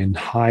and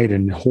hide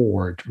and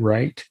hoard.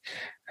 Right.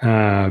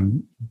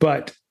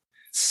 But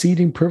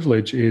ceding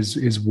privilege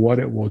is what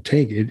it will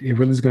take. It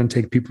really is going to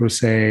take people to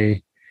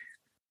say,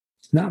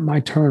 it's not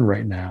my turn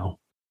right now.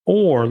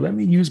 Or let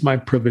me use my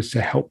privilege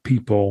to help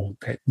people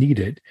that need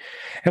it.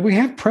 And we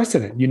have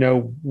precedent.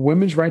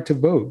 Women's right to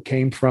vote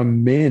came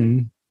from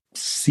men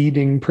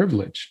ceding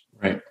privilege.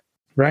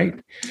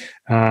 Right.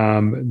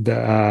 The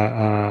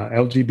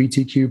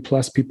LGBTQ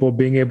plus people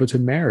being able to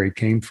marry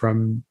came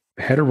from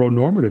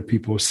heteronormative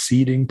people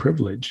ceding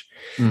privilege.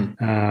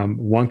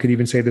 One could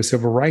even say the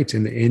civil rights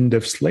and the end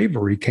of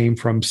slavery came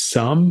from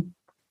some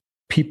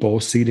people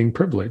ceding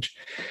privilege.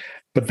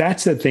 But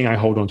that's the thing I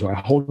hold on to. I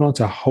hold on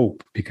to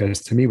hope, because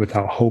to me,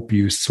 without hope,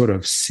 you sort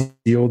of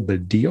seal the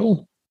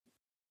deal.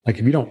 Like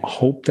if you don't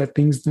hope that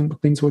things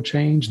will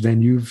change,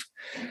 then you've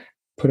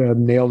put a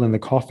nail in the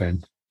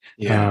coffin.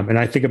 Yeah. And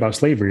I think about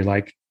slavery,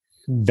 like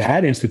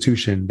that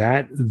institution,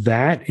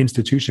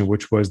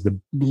 which was the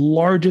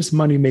largest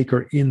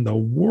moneymaker in the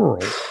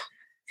world,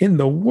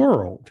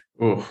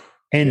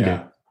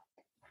 ended.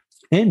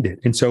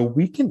 And so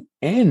we can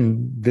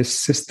end this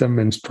system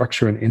and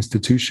structure and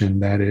institution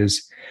that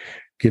is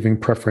giving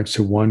preference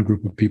to one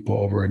group of people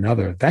over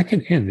another. That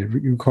can end. It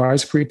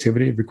requires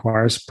creativity. It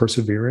requires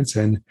perseverance.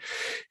 And,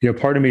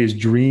 part of me is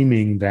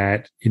dreaming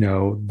that, the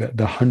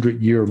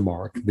 100-year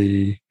mark,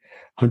 the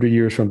 100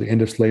 years from the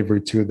end of slavery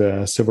to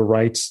the civil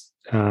rights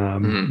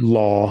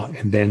law,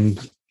 and then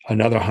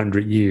another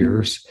 100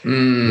 years,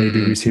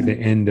 maybe we see the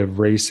end of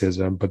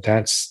racism. But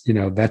that's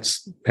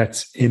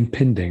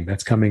impending.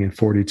 That's coming in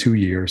 42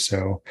 years.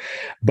 So,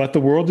 but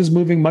the world is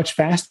moving much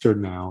faster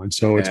now, and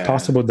so it's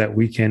possible that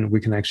we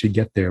can actually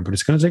get there. But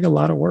it's going to take a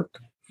lot of work.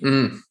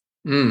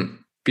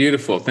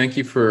 Beautiful. Thank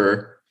you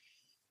for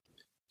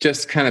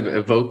just kind of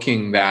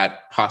evoking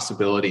that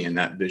possibility and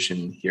that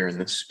vision here in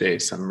this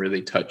space. I'm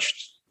really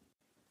touched.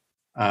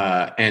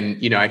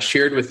 And I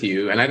shared with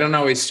you, and I don't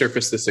always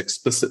surface this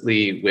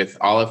explicitly with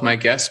all of my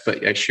guests,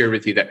 but I shared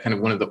with you that kind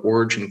of one of the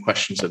origin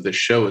questions of this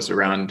show is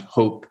around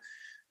hope,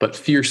 but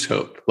fierce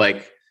hope.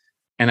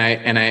 And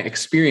I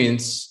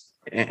experience,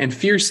 and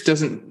fierce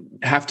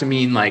doesn't have to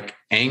mean like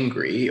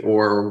angry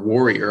or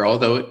warrior,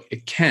 although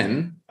it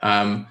can,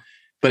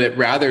 but it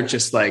rather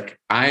just like,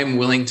 I'm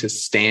willing to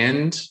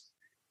stand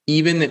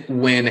even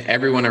when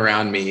everyone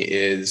around me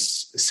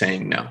is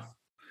saying no,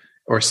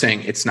 or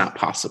saying it's not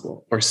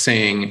possible, or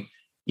saying,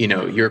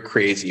 you're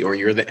crazy, or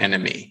you're the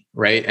enemy,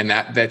 right? And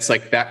that's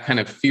like that kind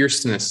of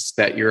fierceness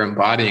that you're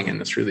embodying in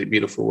this really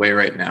beautiful way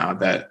right now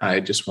that I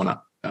just want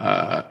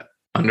to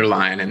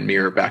underline and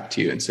mirror back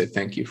to you and say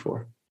thank you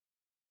for.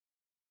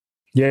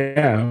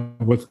 Yeah.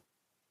 Without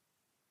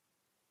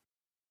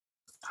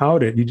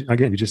it, you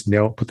just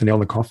put the nail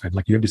in the coffin.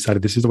 Like you have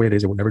decided this is the way it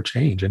is. It will never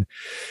change. And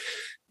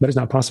that is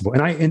not possible.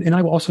 And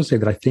I will also say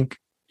that I think,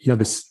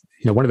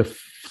 one of the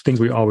things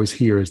we always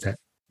hear is that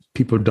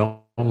people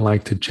don't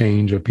like to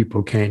change, or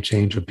people can't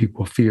change, or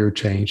people fear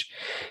change.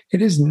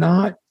 It is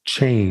not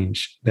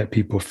change that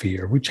people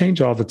fear. We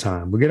change all the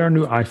time. We get our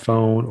new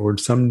iPhone or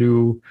some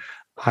new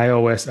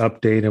iOS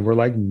update, and we're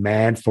like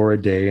mad for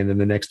a day, and then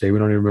the next day we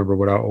don't even remember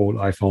what our old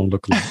iPhone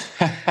looked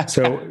like.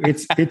 So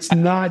it's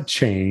not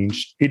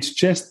change. It's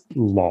just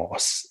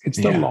loss. It's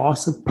the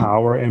loss of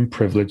power and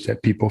privilege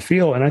that people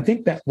feel. And I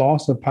think that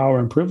loss of power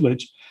and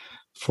privilege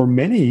for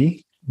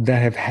many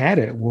that have had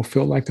it will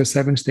feel like the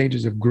 7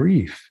 stages of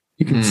grief.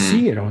 You can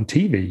see it on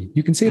TV.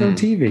 You can see it on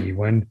TV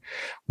when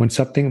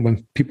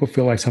people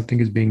feel like something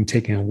is being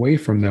taken away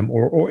from them,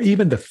 or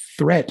even the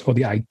threat or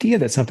the idea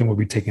that something will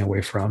be taken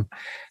away from,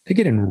 they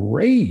get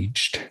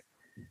enraged.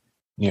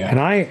 Yeah.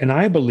 And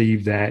I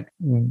believe that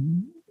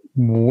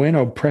when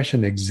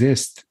oppression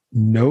exists,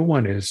 no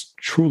one is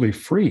truly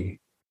free.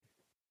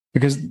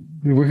 Because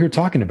we're here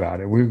talking about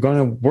it. We're going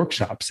to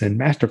workshops and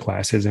master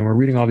classes, and we're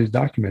reading all these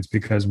documents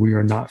because we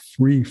are not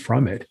free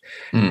from it.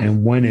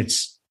 And when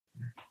it's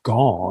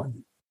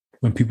gone,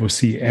 when people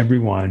see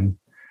everyone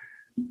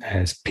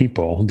as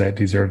people that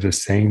deserve the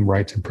same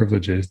rights and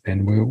privileges,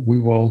 then we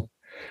will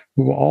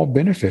all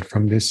benefit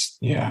from this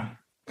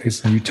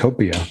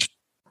utopia.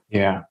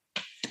 Yeah.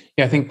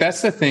 I think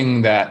that's the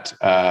thing that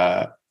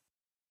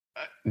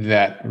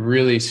that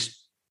really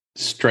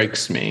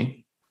strikes me.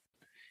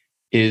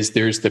 Is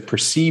there's the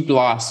perceived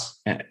loss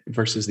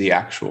versus the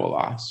actual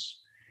loss.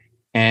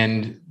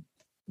 And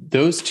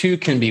those two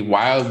can be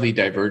wildly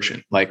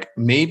divergent. Like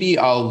maybe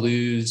I'll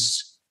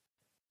lose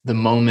the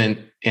moment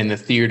in the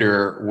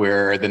theater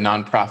where the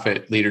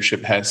nonprofit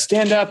leadership has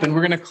stand up and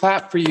we're going to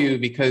clap for you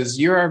because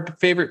you're our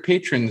favorite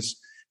patrons,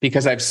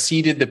 because I've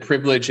ceded the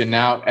privilege and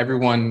now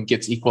everyone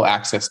gets equal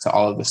access to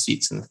all of the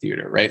seats in the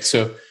theater, right?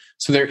 So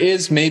there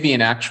is maybe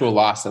an actual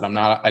loss that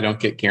I don't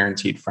get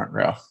guaranteed front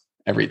row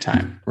every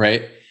time,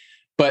 right?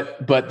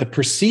 But the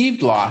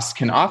perceived loss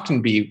can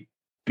often be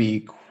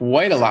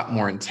quite a lot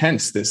more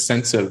intense. This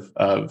sense of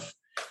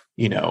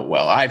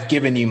well, I've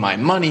given you my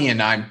money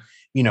and I'm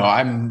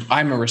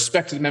a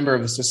respected member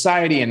of the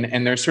society,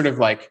 and there's sort of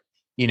like,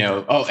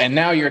 oh, and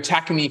now you're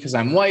attacking me because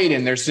I'm white,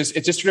 and it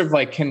just sort of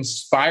like can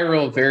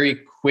spiral very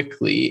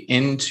quickly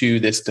into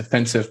this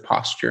defensive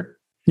posture.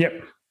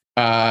 Yep.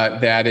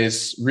 That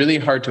is really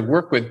hard to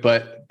work with.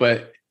 But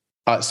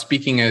I'll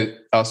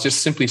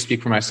just simply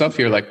speak for myself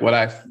here. Like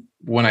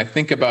when I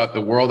think about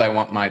the world I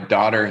want my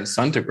daughter and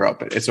son to grow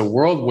up in, it's a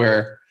world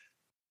where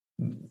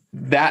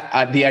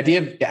that the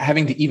idea of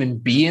having to even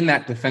be in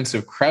that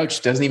defensive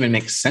crouch doesn't even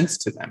make sense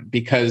to them,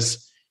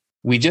 because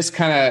we just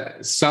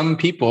some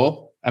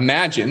people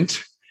imagined,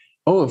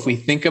 oh, if we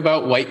think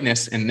about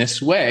whiteness in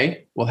this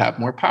way, we'll have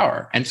more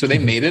power. And so they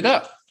made it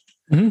up.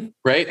 Mm-hmm.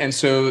 Right. And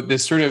so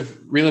this sort of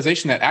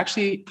realization that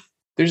actually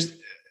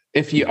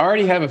if you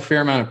already have a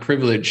fair amount of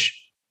privilege,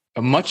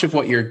 much of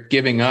what you're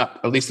giving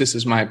up, at least this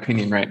is my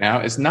opinion right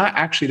now, is not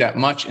actually that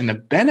much in the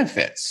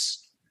benefits.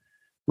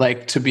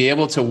 Like to be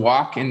able to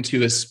walk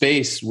into a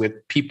space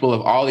with people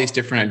of all these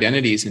different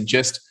identities and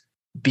just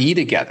be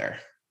together.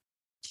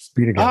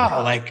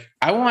 Oh,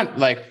 I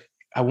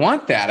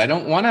want that. I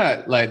don't want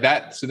to like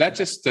that. So that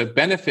just the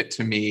benefit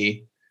to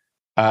me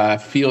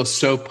feels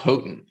so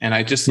potent. And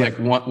I just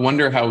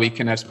wonder how we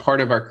can, as part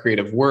of our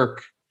creative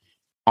work,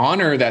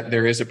 honor that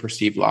there is a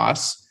perceived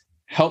loss,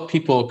 help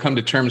people come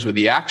to terms with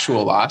the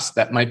actual loss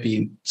that might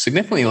be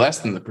significantly less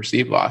than the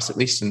perceived loss, at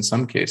least in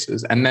some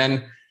cases. And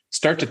then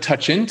start to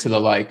touch into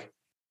the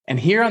and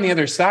here on the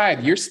other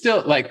side, you're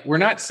still we're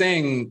not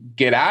saying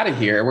get out of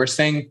here. We're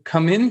saying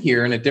come in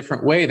here in a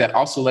different way that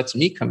also lets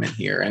me come in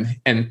here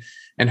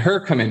and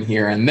her come in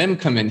here and them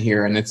come in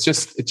here. And it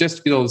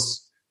just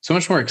feels so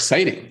much more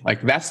exciting.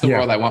 Like that's the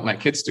world I want my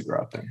kids to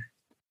grow up in.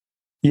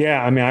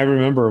 Yeah. I mean, I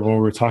remember when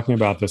we were talking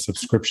about the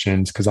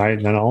subscriptions, because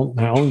not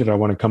only did I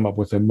want to come up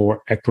with a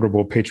more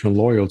equitable patron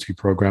loyalty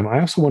program,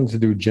 I also wanted to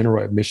do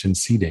general admission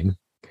seating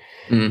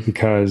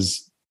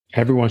because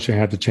everyone should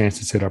have the chance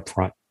to sit up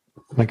front.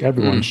 Like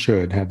everyone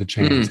should have the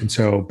chance. And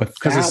so, but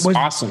because it's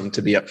awesome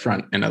to be up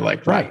front in a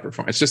live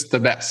performance. It's just the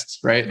best,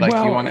 right? Like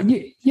you want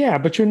to. Yeah,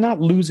 but you're not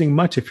losing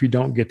much if you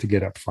don't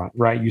get up front,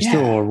 right? You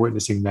still are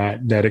witnessing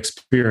that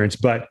experience.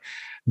 But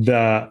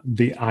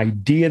the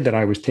idea that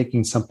I was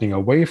taking something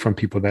away from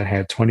people that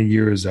had 20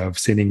 years of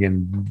sitting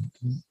in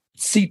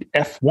seat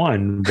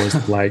F1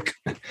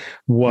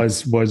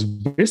 was was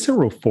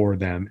visceral for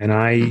them. And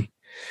I,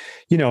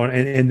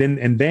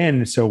 and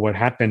then so what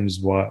happened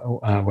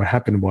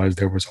was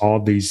there was all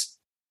these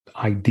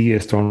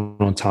ideas thrown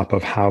on top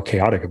of how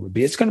chaotic it would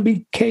be. It's going to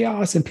be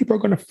chaos and people are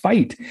going to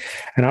fight.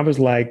 And I was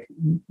like,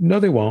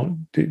 no, they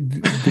won't.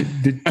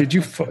 Did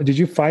you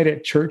fight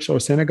at church or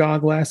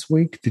synagogue last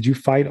week? Did you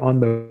fight on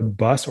the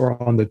bus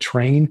or on the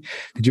train?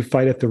 Did you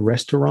fight at the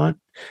restaurant?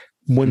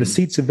 When the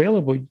seat's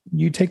available,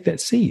 you take that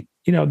seat.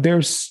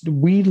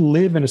 We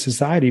live in a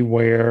society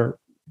where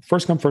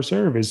first come, first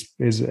serve is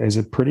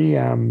a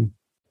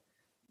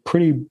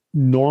pretty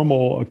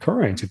normal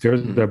occurrence. If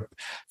there's a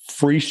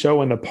free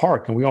show in the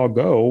park and we all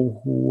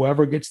go,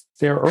 whoever gets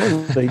there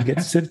early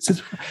gets it.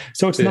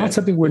 So it's not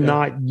something we're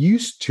not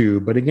used to.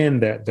 But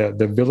again,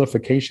 the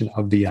vilification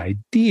of the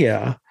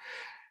idea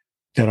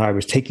that I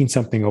was taking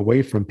something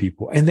away from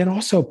people. And then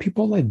also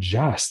people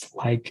adjust.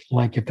 Like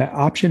if that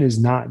option is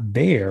not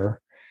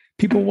there,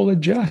 people will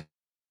adjust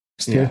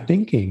their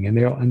thinking and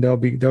they'll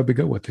be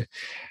good with it.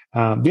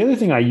 The other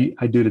thing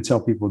I do to tell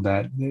people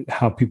that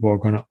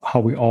how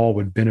we all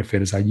would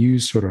benefit is I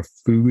use sort of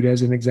food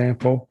as an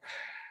example.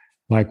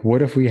 Like,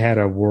 what if we had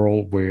a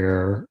world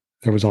where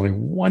there was only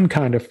one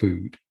kind of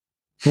food?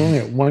 We only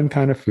had one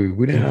kind of food.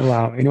 We didn't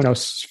allow anyone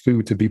else's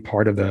food to be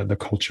part of the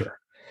culture.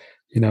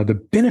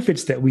 The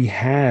benefits that we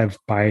have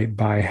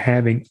by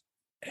having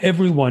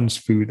everyone's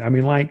food. I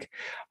mean, like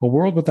a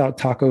world without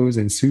tacos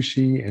and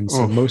sushi and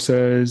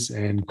samosas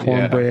and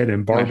cornbread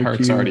and barbecue. My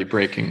heart's already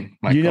breaking,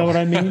 Michael. You know what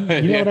I mean?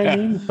 What I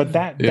mean? But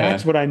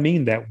that's what I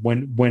mean, that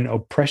when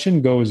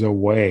oppression goes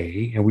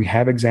away, and we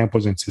have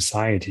examples in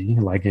society,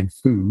 like in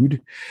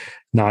food,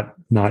 not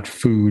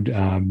food,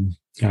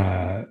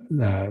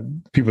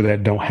 people that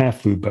don't have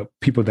food, but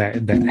people that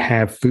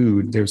have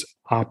food, there's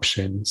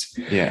options.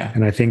 Yeah.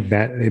 And I think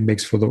that it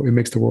makes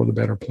the world a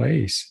better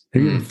place.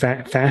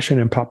 Fashion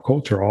and pop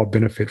culture all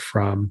benefit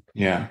from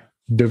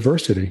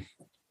diversity.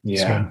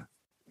 Yeah.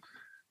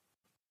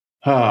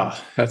 So.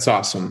 That's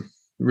awesome.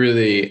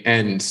 Really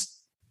ends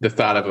the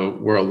thought of a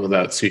world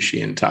without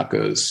sushi and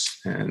tacos.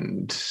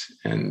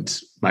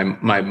 And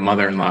my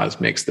mother-in-law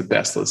makes the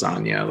best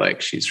lasagna.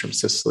 Like, she's from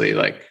Sicily.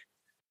 Like,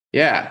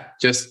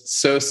 just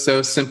so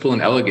simple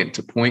and elegant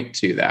to point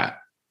to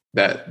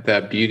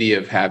that beauty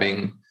of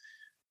having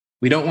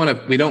we don't want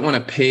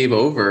to pave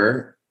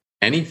over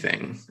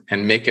anything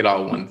and make it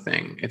all one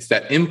thing. It's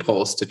that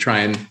impulse to try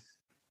and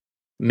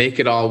make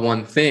it all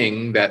one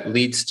thing that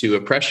leads to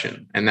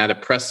oppression. And that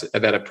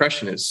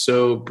oppression is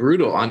so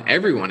brutal on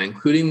everyone,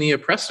 including the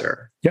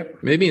oppressor. Yep.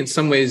 Maybe in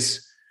some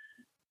ways,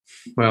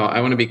 well,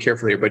 I want to be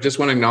careful here, but just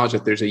want to acknowledge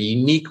that there's a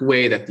unique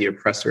way that the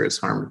oppressor is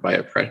harmed by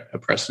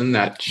oppression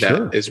that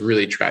is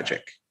really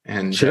tragic.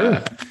 And,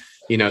 so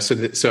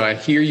I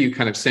hear you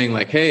kind of saying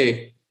like,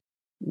 hey,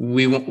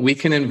 we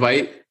can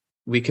invite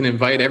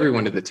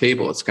everyone to the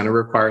table. It's going to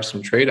require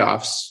some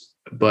trade-offs,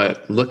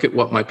 but look at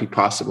what might be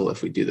possible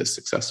if we do this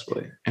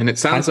successfully. And it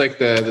sounds like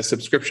the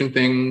subscription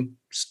thing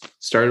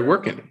started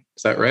working.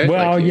 Is that right?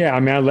 Well, I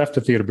mean, I left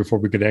the theater before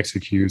we could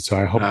execute, so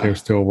I hope they're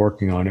still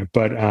working on it.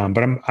 But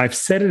I've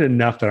said it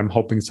enough that I'm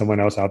hoping someone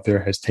else out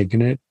there has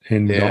taken it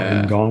and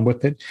gone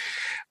with it.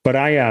 But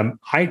I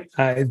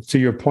to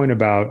your point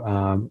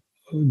about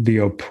the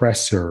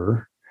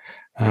oppressor,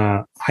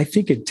 I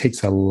think it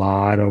takes a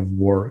lot of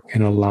work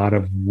and a lot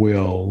of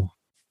will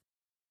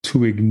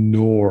to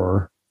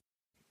ignore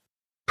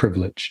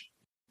privilege.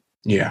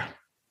 Yeah.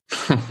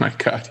 Oh my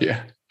God.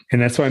 Yeah.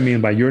 And that's what I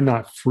mean by you're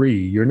not free.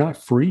 You're not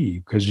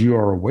free because you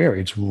are aware.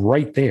 It's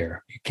right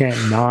there. You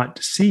can't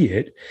not see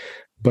it.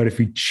 But if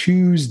you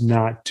choose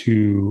not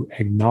to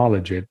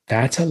acknowledge it,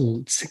 that's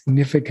a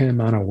significant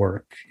amount of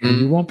work.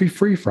 And you won't be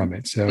free from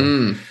it.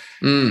 So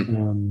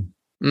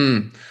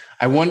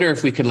I wonder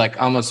if we could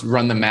like almost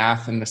run the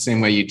math in the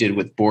same way you did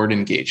with board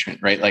engagement,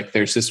 right? Like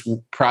there's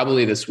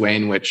probably this way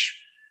in which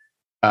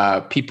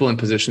people in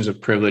positions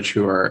of privilege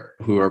who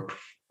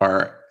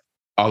are,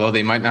 although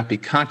they might not be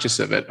conscious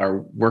of it, are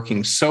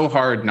working so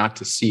hard not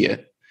to see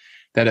it,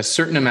 that a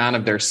certain amount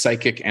of their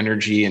psychic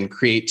energy and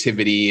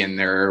creativity and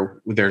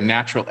their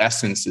natural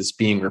essence is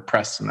being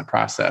repressed in the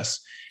process,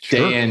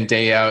 day in,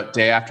 day out,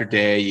 day after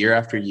day, year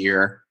after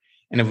year.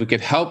 And if we could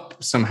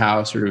help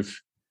somehow sort of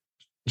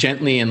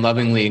gently and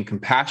lovingly and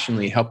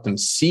compassionately help them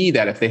see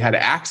that if they had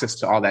access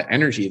to all that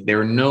energy, they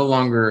were no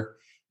longer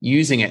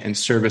using it in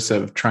service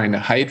of trying to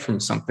hide from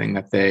something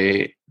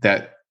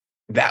that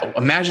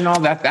imagine all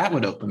that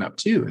would open up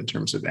too in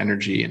terms of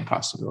energy and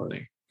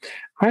possibility.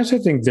 I also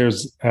think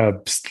there's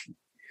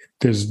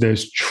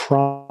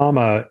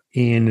trauma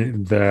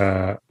in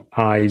the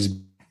eyes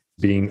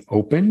being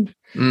opened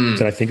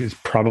that I think is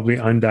probably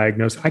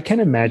undiagnosed. I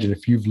can't imagine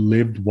if you've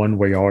lived one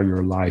way all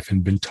your life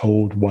and been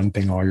told one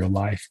thing all your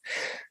life,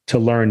 to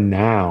learn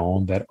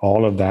now that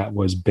all of that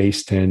was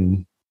based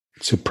in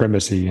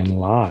supremacy and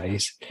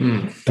lies,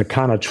 the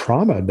kind of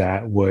trauma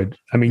that would,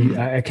 I mean,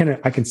 I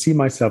can see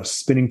myself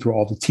spinning through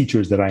all the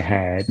teachers that I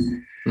had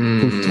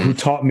who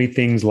taught me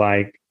things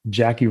like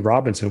Jackie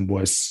Robinson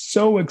was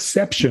so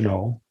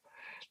exceptional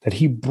that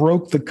he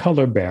broke the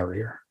color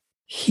barrier.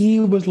 He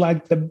was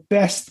like the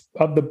best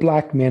of the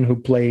black men who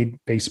played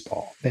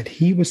baseball, that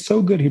he was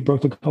so good, he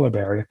broke the color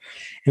barrier.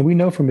 And we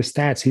know from his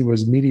stats, he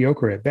was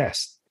mediocre at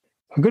best.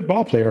 A good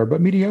ball player,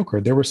 but mediocre.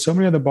 There were so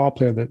many other ball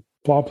players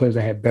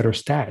that had better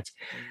stats.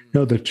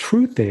 No, the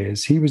truth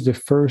is he was the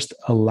first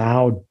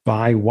allowed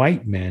by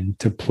white men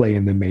to play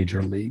in the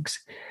major leagues.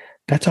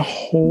 That's a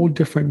whole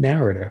different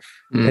narrative.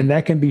 And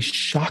that can be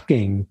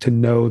shocking to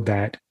know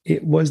that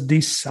it was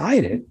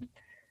decided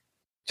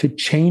to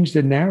change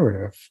the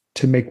narrative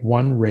to make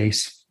one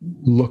race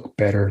look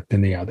better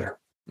than the other.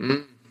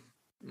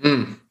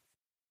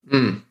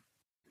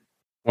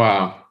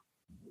 Wow.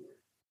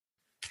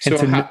 And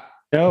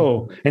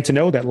to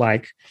know that,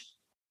 like,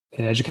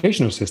 an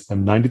educational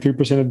system,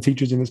 93% of the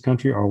teachers in this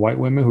country are white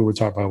women who were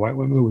taught by white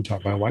women, who were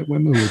taught by white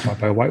women, who were taught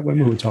by white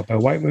women, who were taught by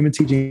white women,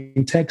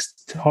 teaching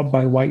text taught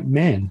by white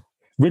men,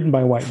 written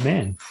by white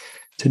men.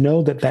 To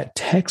know that that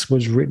text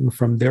was written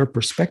from their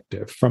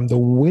perspective, from the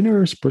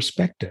winner's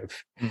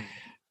perspective,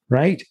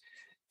 right?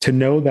 To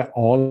know that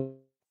all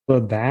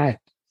of that,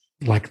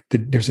 like,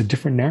 there's a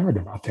different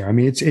narrative out there. I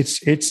mean,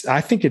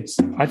 I think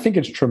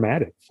it's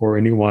traumatic for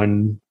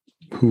anyone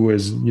who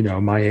is,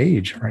 my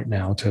age right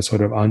now to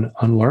sort of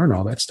unlearn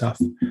all that stuff.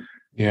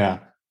 Yeah.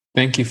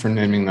 Thank you for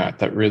naming that.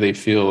 That really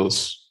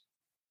feels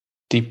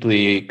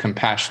deeply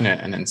compassionate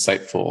and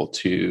insightful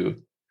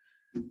to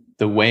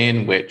the way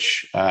in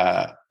which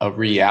a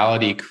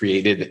reality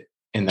created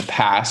in the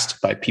past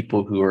by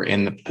people who are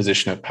in the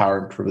position of power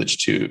and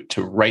privilege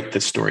to write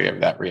the story of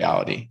that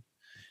reality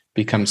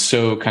becomes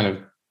so kind of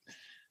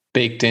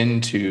baked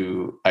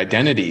into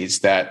identities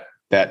that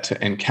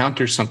to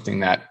encounter something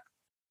that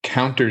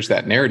counters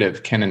that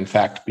narrative can in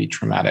fact be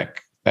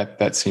traumatic.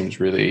 That seems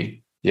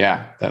really,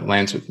 that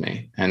lands with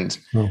me and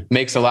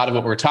makes a lot of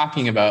what we're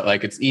talking about.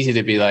 Like, it's easy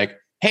to be like,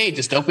 hey,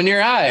 just open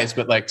your eyes.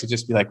 But like, to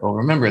just be like, well,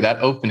 remember that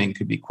opening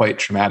could be quite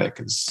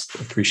traumatic. I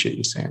appreciate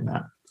you saying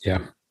that.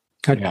 Yeah.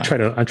 I try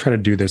to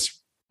do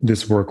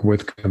this work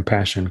with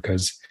compassion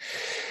because,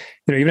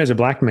 even as a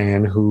black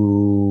man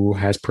who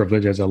has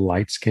privilege, as a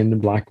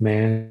light-skinned black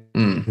man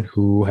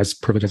who has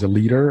privilege as a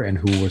leader and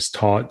who was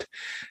taught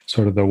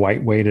sort of the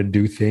white way to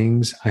do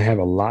things, I have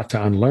a lot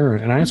to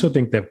unlearn. And I also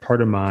think that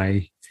part of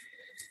my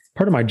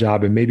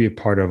job, and maybe a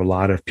part of a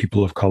lot of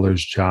people of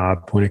color's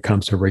job when it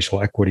comes to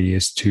racial equity,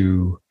 is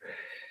to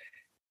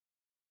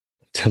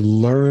to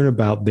learn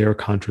about their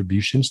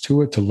contributions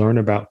to it, to learn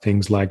about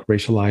things like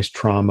racialized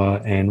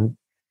trauma and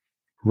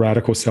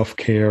radical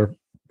self-care,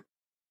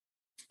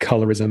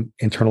 colorism,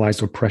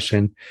 internalized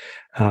oppression.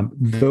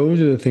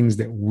 Those are the things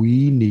that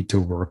we need to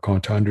work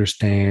on to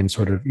understand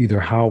sort of either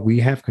how we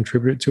have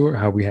contributed to it,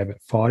 how we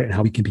haven't fought it, and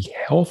how we can be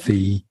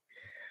healthy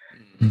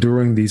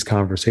during these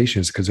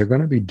conversations, because they're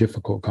going to be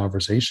difficult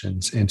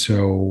conversations. And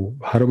so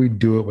how do we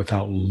do it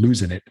without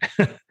losing it?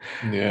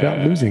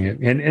 Without losing it.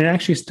 And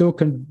actually still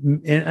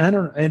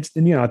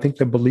I think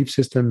the belief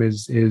system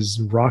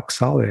is rock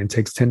solid and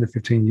takes 10 to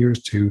 15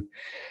 years to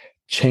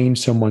change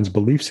someone's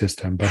belief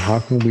system. But how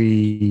can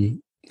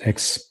we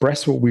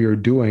express what we are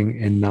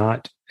doing and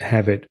not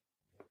have it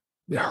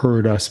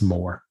hurt us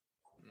more?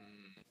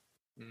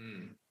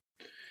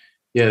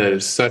 Yeah, that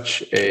is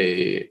such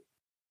a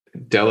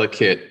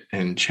delicate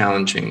and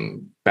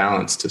challenging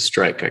balance to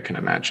strike. I can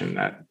imagine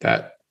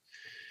that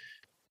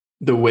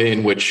the way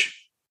in which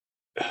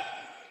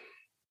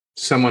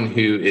someone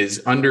who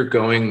is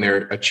undergoing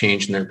a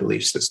change in their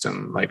belief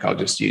system, like I'll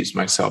just use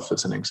myself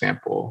as an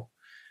example.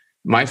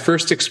 My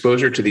first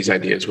exposure to these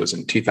ideas was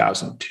in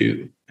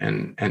 2002.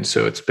 And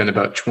so it's been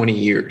about 20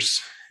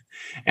 years.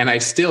 And I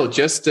still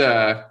just,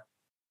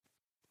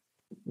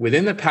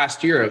 within the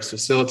past year, I was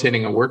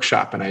facilitating a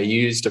workshop and I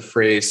used a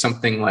phrase,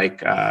 something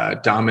like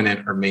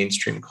dominant or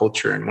mainstream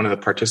culture. And one of the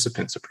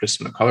participants, a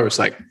participant of color, was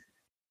like,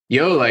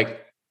 yo,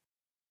 like,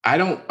 I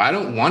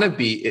don't want to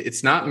be,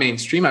 it's not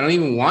mainstream. I don't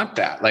even want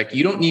that. Like,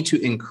 you don't need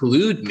to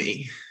include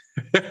me.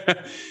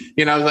 I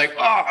was like,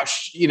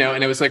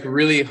 and it was like a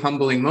really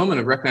humbling moment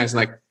of recognizing,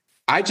 like,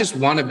 I just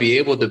want to be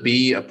able to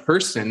be a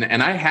person,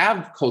 and I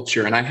have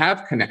culture and I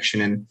have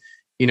connection. And,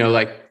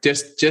 like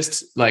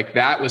just like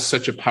that was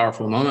such a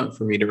powerful moment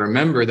for me to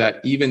remember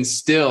that even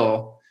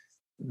still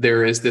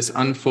there is this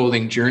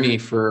unfolding journey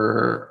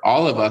for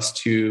all of us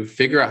to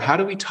figure out, how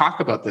do we talk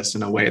about this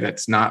in a way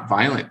that's not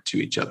violent to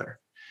each other?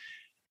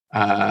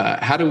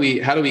 How do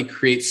we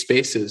create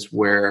spaces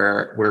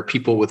where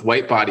people with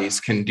white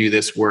bodies can do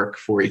this work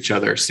for each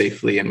other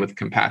safely and with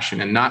compassion,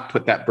 and not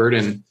put that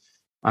burden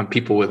on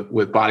people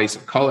with bodies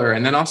of color?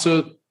 And then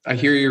also, I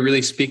hear you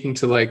really speaking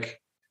to, like,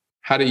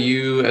 how do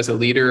you as a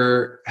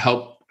leader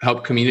help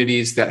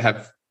communities that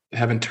have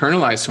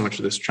internalized so much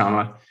of this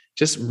trauma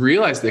just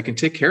realize they can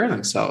take care of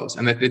themselves,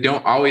 and that they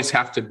don't always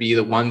have to be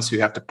the ones who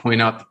have to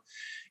point out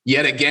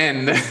yet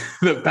again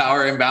the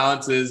power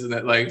imbalances, and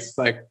that, like, it's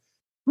like,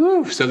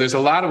 whew. So there's a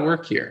lot of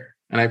work here,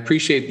 and I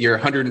appreciate your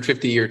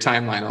 150-year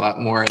timeline a lot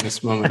more in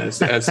this moment as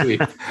you name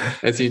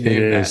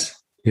that.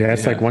 Yeah,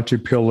 it's like once you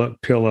peel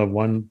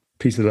one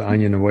piece of the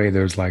onion away,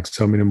 there's like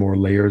so many more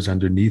layers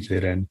underneath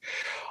it, and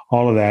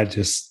all of that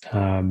just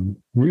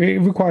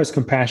it requires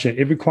compassion.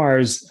 It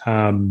requires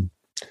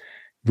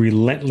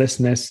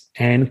relentlessness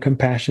and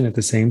compassion at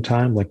the same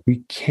time. Like,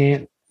 we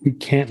can't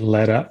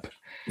let up.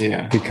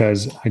 Yeah,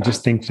 because I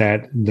just think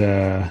that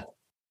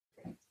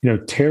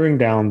tearing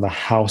down the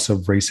house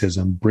of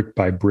racism brick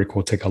by brick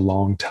will take a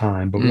long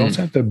time, but we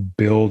also have to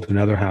build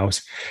another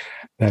house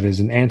that is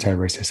an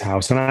anti-racist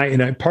house.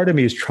 And part of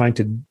me is trying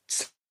to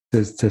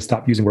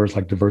stop using words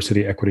like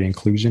diversity, equity,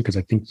 inclusion, because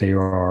I think they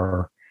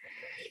are,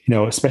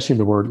 especially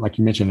the word, like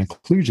you mentioned,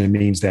 inclusion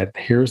means that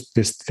here's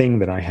this thing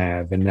that I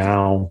have, and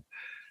now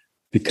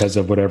because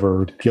of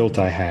whatever guilt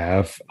I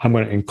have, I'm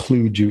going to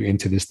include you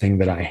into this thing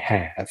that I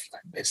have.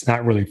 It's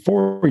not really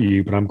for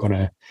you, but I'm going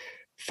to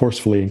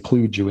forcefully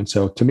include you. And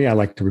so to me, I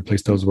like to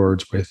replace those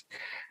words with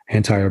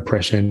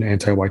anti-oppression,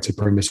 anti-white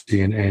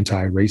supremacy, and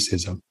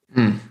anti-racism,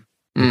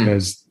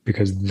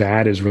 because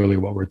that is really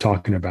what we're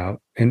talking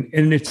about. And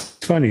it's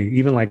funny,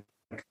 even like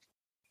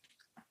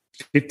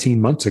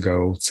 15 months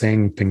ago,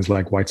 saying things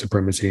like white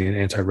supremacy and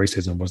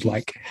anti-racism was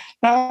like,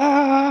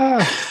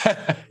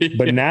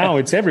 but now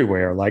it's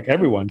everywhere. Like,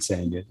 everyone's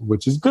saying it,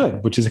 which is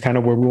good, which is kind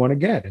of where we want to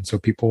get. And so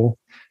people,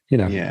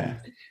 anyway,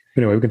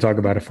 we can talk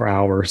about it for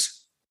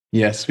hours.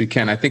 Yes, we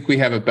can. I think we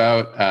have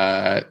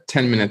about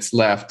 10 minutes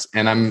left,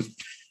 and I'm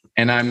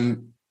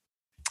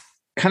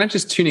kind of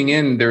just tuning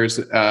in. There's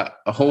a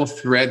whole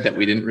thread that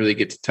we didn't really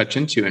get to touch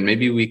into, and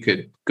maybe we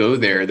could go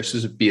there. This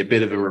would be a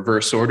bit of a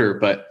reverse order,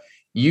 but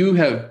you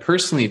have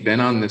personally been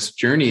on this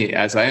journey,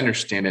 as I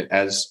understand it,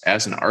 as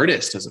an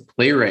artist, as a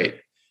playwright,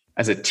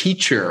 as a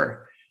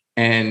teacher,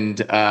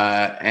 and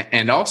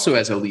also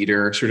as a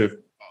leader, sort of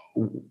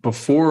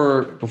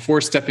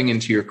before stepping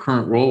into your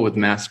current role with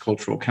Mass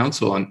Cultural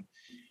Council. And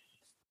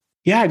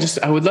yeah,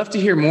 I would love to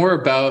hear more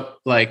about,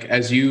 like,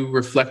 as you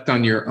reflect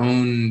on your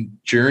own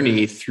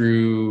journey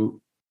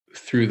through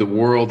the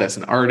world as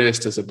an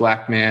artist, as a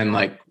Black man,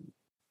 like,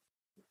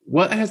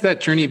 what has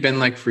that journey been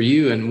like for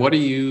you? And what are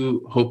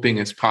you hoping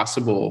is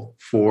possible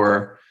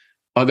for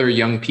other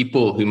young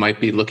people who might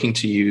be looking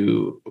to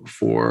you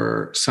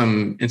for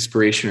some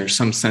inspiration or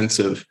some sense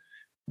of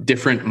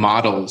different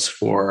models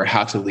for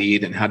how to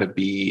lead and how to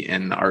be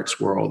in the arts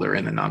world or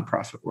in the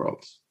nonprofit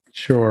world?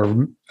 Sure.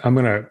 I'm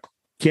going to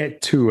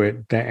get to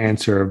it, the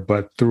answer,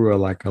 but through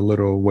a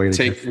little way to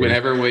take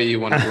whatever way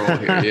you want to roll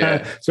here.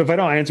 Yeah. So if I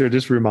don't answer,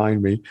 just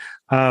remind me.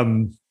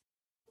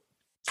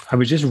 I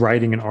was just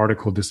writing an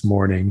article this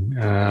morning,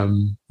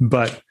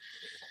 but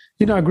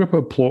I grew up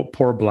a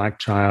poor Black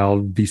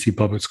child, DC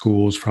public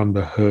schools from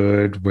the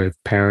hood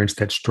with parents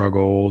that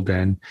struggled,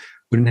 and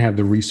we didn't have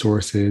the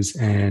resources.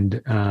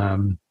 And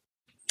the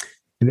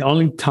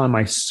only time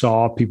I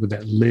saw people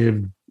that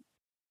lived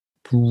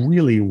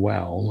really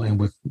well and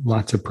with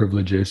lots of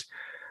privileges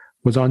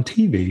was on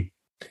TV.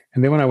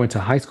 And then when I went to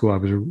high school, I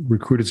was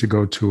recruited to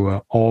go to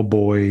an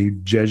all-boy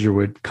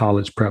Jesuit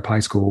college prep high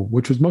school,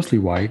 which was mostly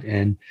white,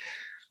 and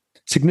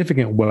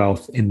significant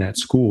wealth in that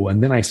school.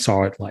 And then I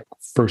saw it like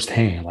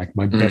firsthand, like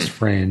my best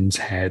friends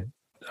had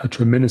a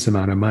tremendous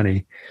amount of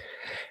money.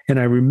 And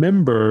I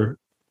remember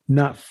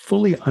not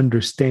fully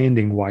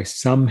understanding why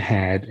some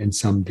had and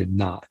some did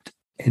not.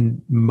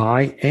 And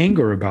my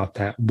anger about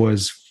that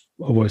was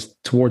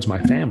towards my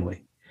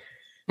family.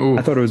 Ooh.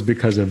 I thought it was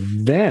because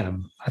of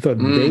them. I thought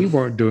they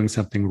weren't doing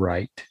something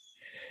right.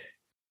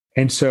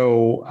 And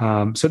so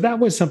that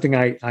was something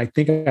I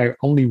think I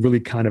only really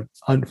kind of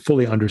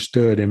fully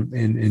understood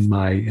in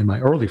my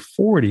early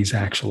 40s,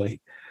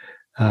 actually,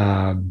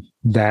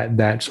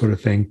 that sort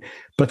of thing.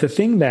 But the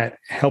thing that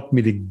helped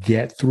me to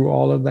get through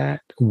all of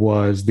that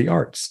was the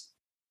arts,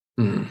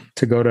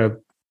 to go to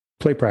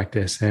play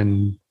practice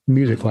and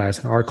music class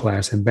and art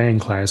class and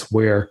band class,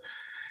 where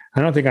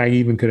I don't think I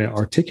even could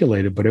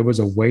articulate it, but it was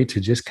a way to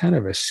just kind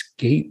of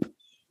escape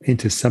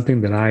into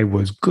something that I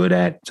was good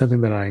at,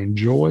 something that I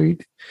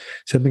enjoyed,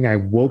 something I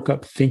woke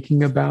up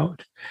thinking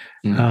about.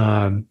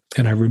 And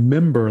I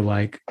remember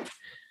like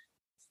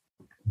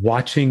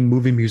watching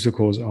movie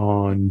musicals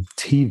on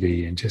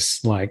TV, and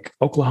just like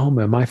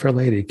Oklahoma, My Fair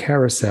Lady,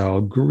 Carousel,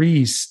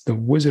 Grease, The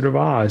Wizard of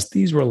Oz.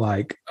 These were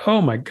like,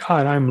 oh my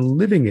God, I'm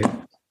living it.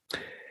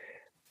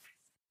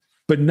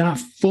 But not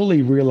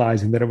fully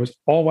realizing that it was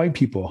all white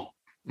people.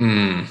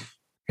 And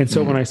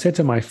so when I said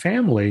to my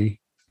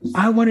family,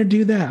 I want to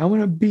do that, I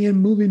want to be in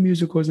movie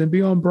musicals and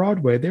be on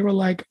Broadway, they were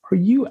like, are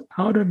you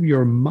out of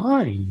your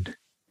mind?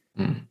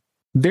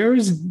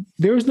 There's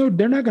no,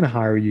 they're not going to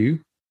hire you.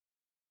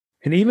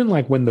 And even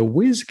like when The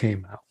Wiz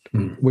came out,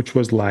 which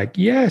was like,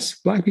 yes,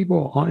 Black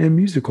people in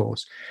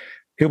musicals,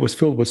 it was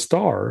filled with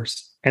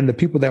stars. And the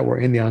people that were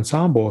in the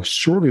ensemble,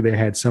 surely they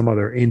had some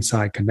other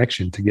inside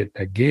connection to get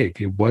that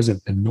gig. It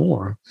wasn't the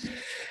norm.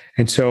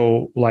 And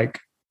so like,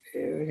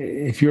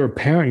 if you're a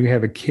parent, you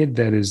have a kid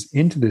that is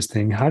into this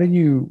thing, how do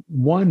you,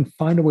 one,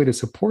 find a way to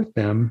support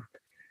them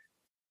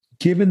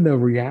given the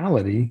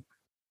reality,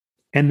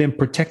 and then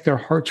protect their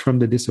hearts from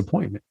the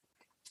disappointment?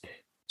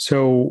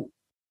 So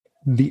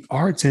the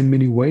arts in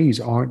many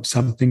ways aren't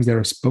some things that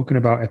are spoken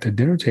about at the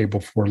dinner table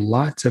for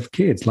lots of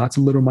kids, lots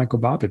of little Michael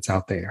Bobbitts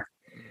out there.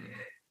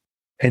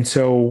 And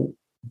so,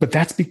 but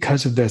that's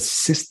because of the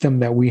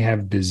system that we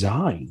have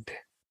designed,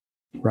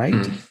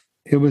 right?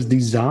 It was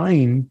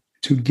designed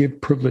to give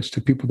privilege to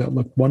people that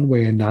look one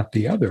way and not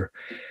the other.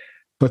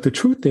 But the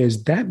truth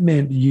is that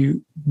meant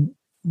you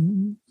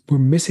were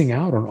missing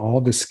out on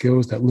all the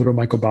skills that little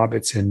Michael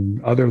Bobbitts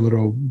and other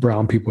little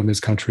brown people in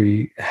this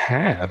country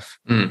have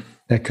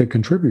that could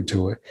contribute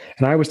to it.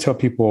 And I always tell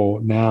people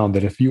now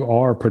that if you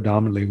are a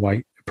predominantly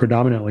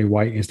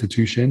white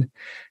institution,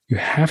 you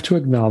have to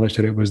acknowledge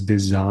that it was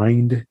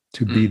designed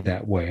to be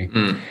that way.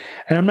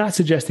 And I'm not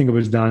suggesting it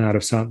was designed out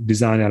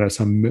of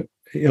some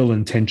ill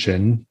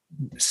intention.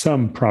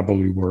 Some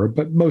probably were,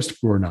 but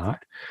most were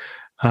not.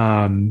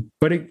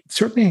 But it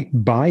certainly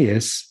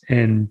bias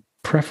and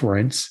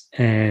preference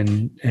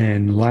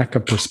and lack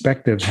of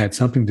perspective had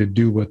something to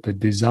do with the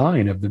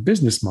design of the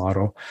business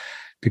model,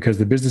 because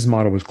the business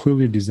model was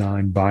clearly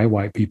designed by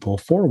white people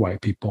for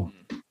white people.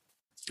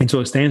 And so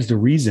it stands to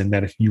reason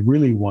that if you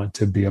really want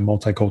to be a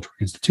multicultural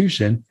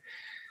institution,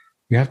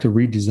 you have to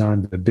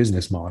redesign the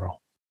business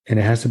model. And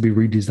it has to be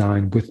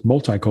redesigned with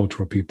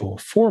multicultural people,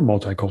 for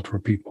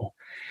multicultural people.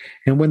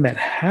 And when that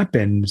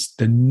happens,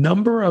 the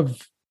number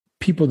of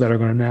people that are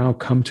going to now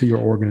come to your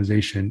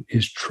organization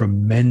is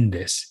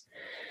tremendous.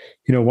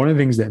 You know, one of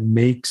the things that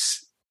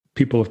makes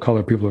people of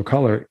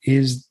color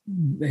is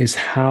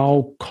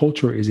how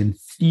culture is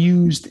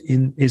infused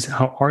in, is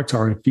how arts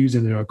are infused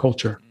into our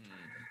culture.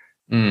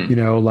 You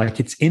know, like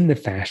it's in the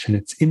fashion,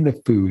 it's in the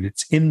food,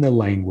 it's in the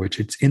language,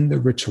 it's in the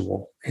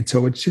ritual. And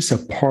so it's just a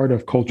part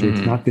of culture. It's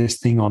not this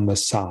thing on the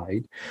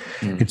side.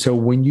 And so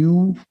when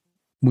you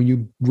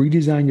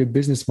redesign your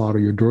business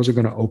model, your doors are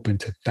going to open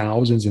to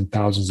thousands and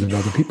thousands of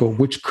other people,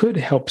 which could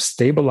help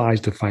stabilize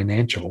the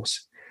financials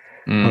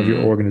of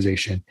your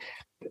organization.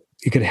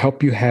 It could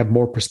help you have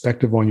more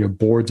perspective on your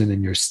boards and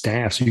in your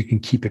staff, so you can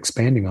keep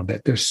expanding on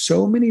that. There's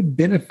so many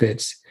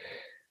benefits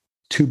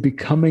to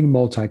becoming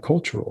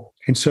multicultural.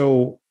 And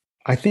so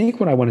I think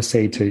what I want to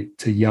say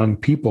to young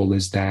people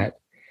is that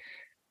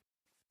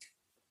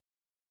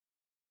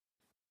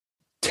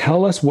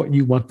tell us what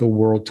you want the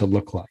world to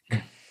look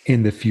like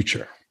in the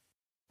future.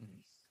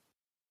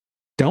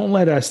 Don't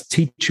let us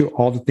teach you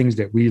all the things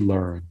that we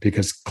learned,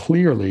 because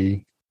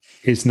clearly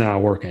it's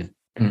not working.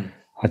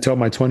 I tell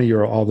my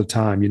 20-year-old all the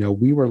time, you know,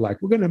 we were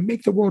like, we're going to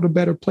make the world a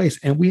better place.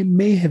 And we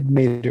may have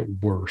made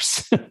it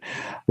worse.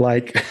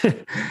 Like,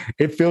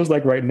 it feels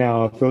like right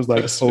now, it feels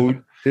like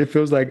it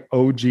feels like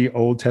OG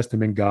Old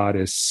Testament God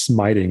is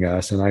smiting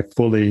us, and I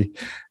fully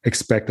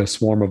expect a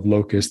swarm of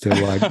locusts to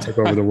like take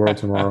over the world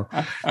tomorrow.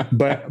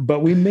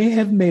 But we may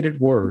have made it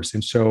worse,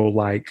 and so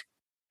like,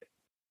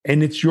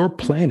 and it's your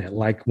planet.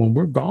 Like when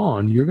we're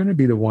gone, you're going to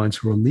be the ones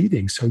who are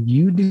leading. So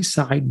you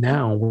decide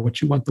now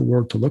what you want the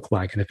world to look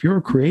like, and if you're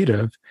a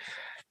creative,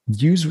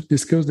 use the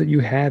skills that you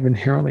have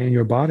inherently in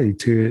your body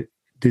to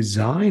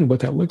design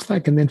what that looks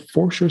like, and then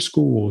force your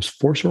schools,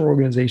 force your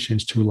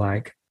organizations to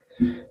like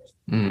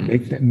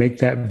make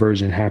that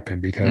version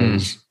happen,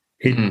 because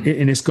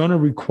it's going to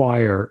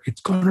require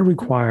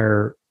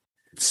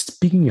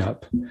speaking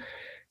up.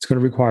 It's going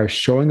to require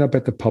showing up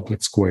at the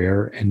public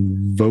square and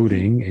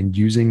voting and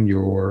using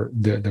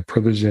the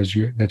privileges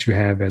that you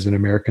have as an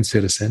American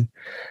citizen.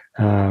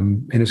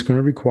 And it's going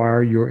to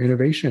require your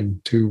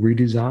innovation to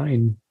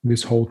redesign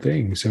this whole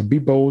thing. So be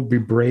bold, be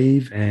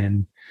brave,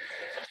 and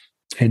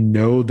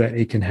know that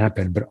it can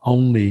happen, but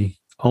only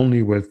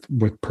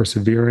with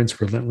perseverance,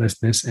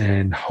 relentlessness,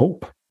 and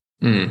hope.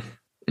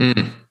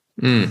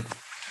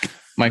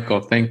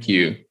 Michael, thank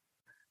you.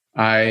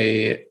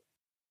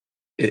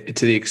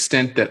 To the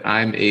extent that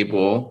I'm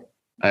able,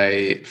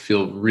 I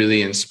feel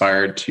really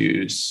inspired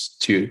to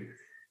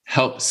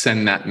help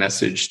send that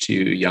message to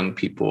young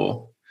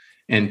people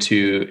and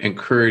to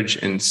encourage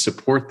and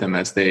support them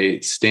as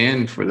they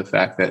stand for the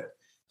fact that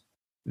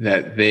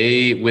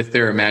they, with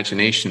their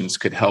imaginations,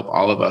 could help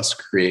all of us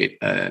create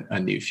a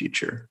new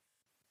future.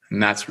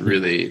 And that's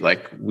really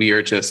like, we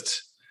are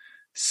just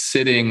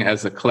sitting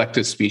as a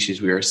collective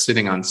species, we are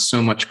sitting on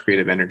so much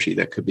creative energy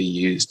that could be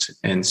used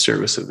in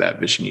service of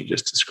that vision you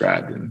just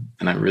described. And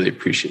I really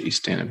appreciate you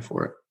standing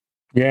for it.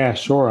 Yeah,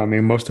 sure. I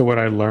mean, most of what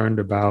I learned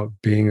about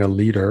being a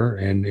leader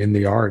and in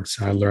the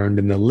arts, I learned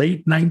in the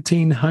late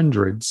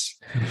 1900s,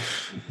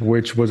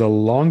 which was a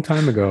long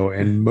time ago.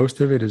 And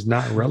most of it is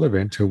not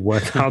relevant to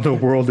how the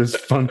world is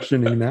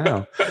functioning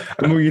now.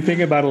 I mean, when you think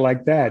about it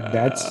like that,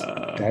 that's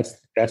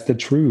the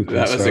truth.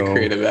 That was a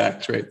creative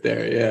act right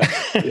there.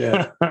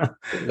 Yeah.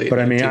 But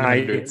I mean,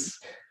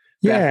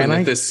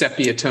 the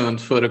sepia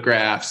toned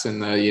photographs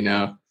and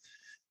the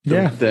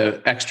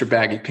extra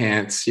baggy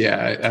pants.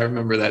 Yeah. I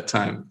remember that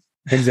time.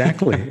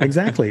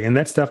 Exactly. And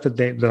that stuff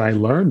that I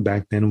learned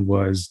back then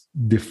was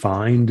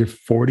defined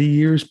 40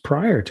 years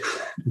prior to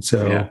that. And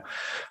so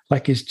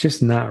like, it's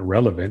just not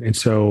relevant. And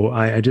so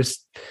I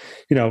just,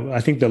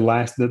 I think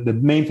the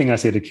main thing I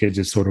say to kids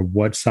is sort of,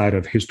 what side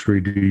of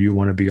history do you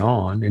want to be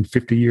on in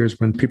 50 years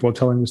when people are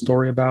telling the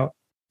story about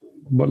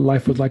what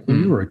life was like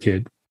when you were a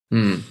kid?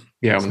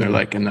 Yeah. When they're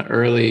like in the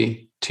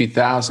early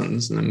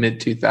 2000s, in the mid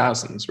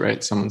 2000s,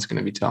 right? Someone's going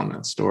to be telling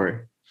that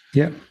story.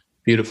 Yeah.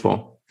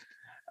 Beautiful.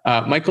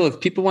 Michael,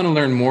 if people want to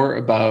learn more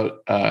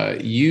about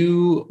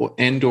you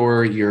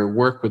or your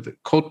work with the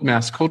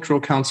Mass Cultural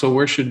Council,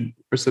 where's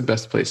the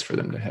best place for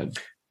them to head?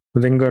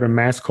 Well, they can go to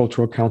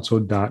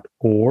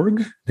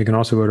massculturalcouncil.org. They can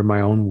also go to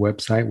my own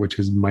website, which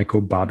is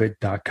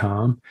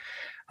michaelbobbitt.com.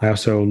 I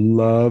also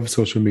love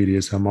social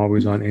media, so I'm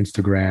always on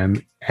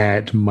Instagram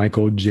at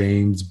Michael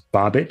James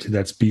Bobbitt.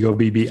 That's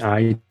Bobbitt.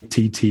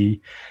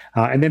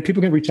 And then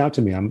people can reach out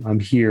to me. I'm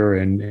here,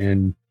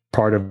 and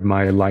part of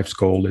my life's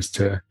goal is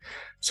to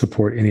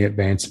support any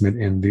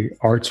advancement in the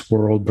arts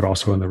world, but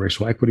also in the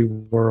racial equity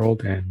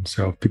world. And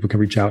so people can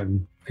reach out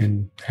and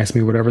ask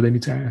me whatever they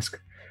need to ask.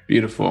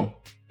 Beautiful.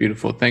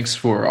 Thanks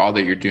for all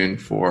that you're doing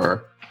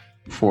for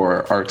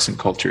arts and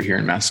culture here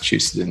in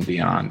Massachusetts and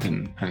beyond.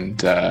 And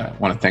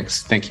want to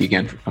thank you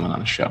again for coming on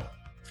the show.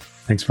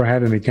 Thanks for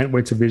having me. Can't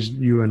wait to visit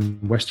you in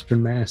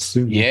Western Mass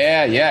soon.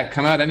 Yeah.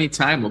 Come out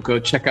anytime. We'll go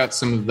check out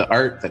some of the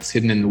art that's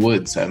hidden in the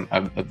woods.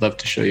 I'd love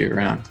to show you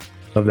around.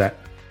 Love that.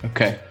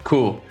 Okay,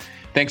 cool.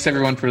 Thanks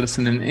everyone for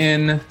listening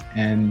in,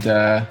 and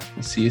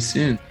we'll see you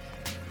soon.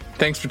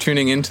 Thanks for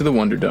tuning in to the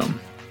Wonder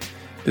Dome.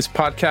 This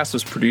podcast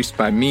was produced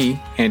by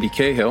me, Andy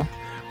Cahill,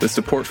 with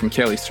support from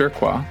Kelly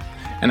Surqua,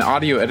 and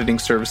audio editing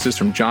services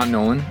from John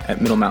Nolan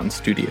at Middle Mountain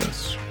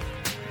Studios.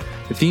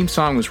 The theme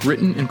song was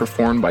written and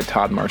performed by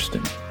Todd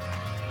Marston.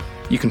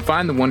 You can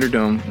find the Wonder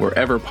Dome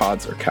wherever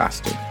pods are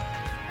casted.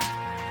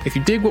 If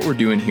you dig what we're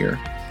doing here,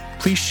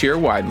 please share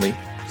widely,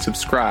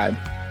 subscribe,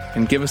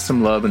 and give us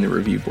some love in the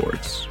review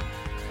boards.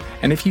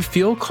 And if you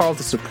feel called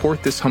to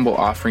support this humble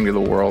offering to the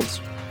world,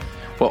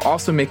 while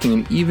also making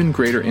an even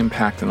greater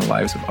impact in the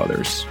lives of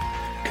others,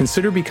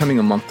 consider becoming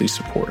a monthly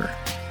supporter.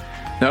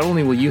 Not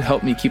only will you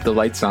help me keep the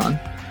lights on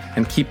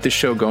and keep this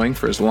show going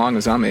for as long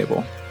as I'm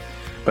able,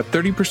 but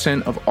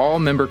 30% of all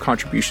member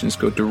contributions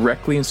go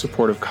directly in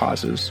support of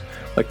causes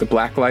like the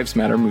Black Lives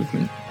Matter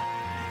movement,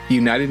 the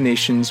United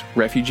Nations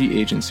Refugee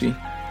Agency,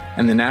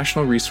 and the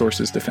National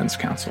Resources Defense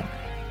Council.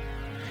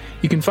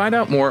 You can find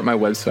out more at my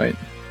website,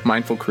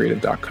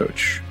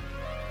 mindfulcreative.coach,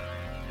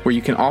 where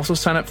you can also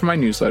sign up for my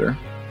newsletter,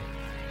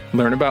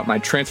 learn about my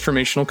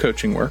transformational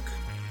coaching work,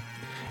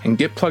 and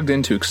get plugged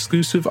into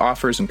exclusive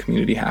offers and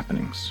community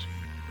happenings.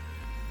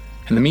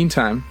 In the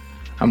meantime,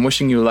 I'm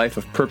wishing you a life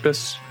of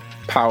purpose,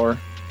 power,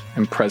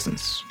 and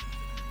presence.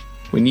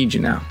 We need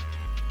you now,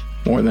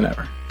 more than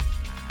ever.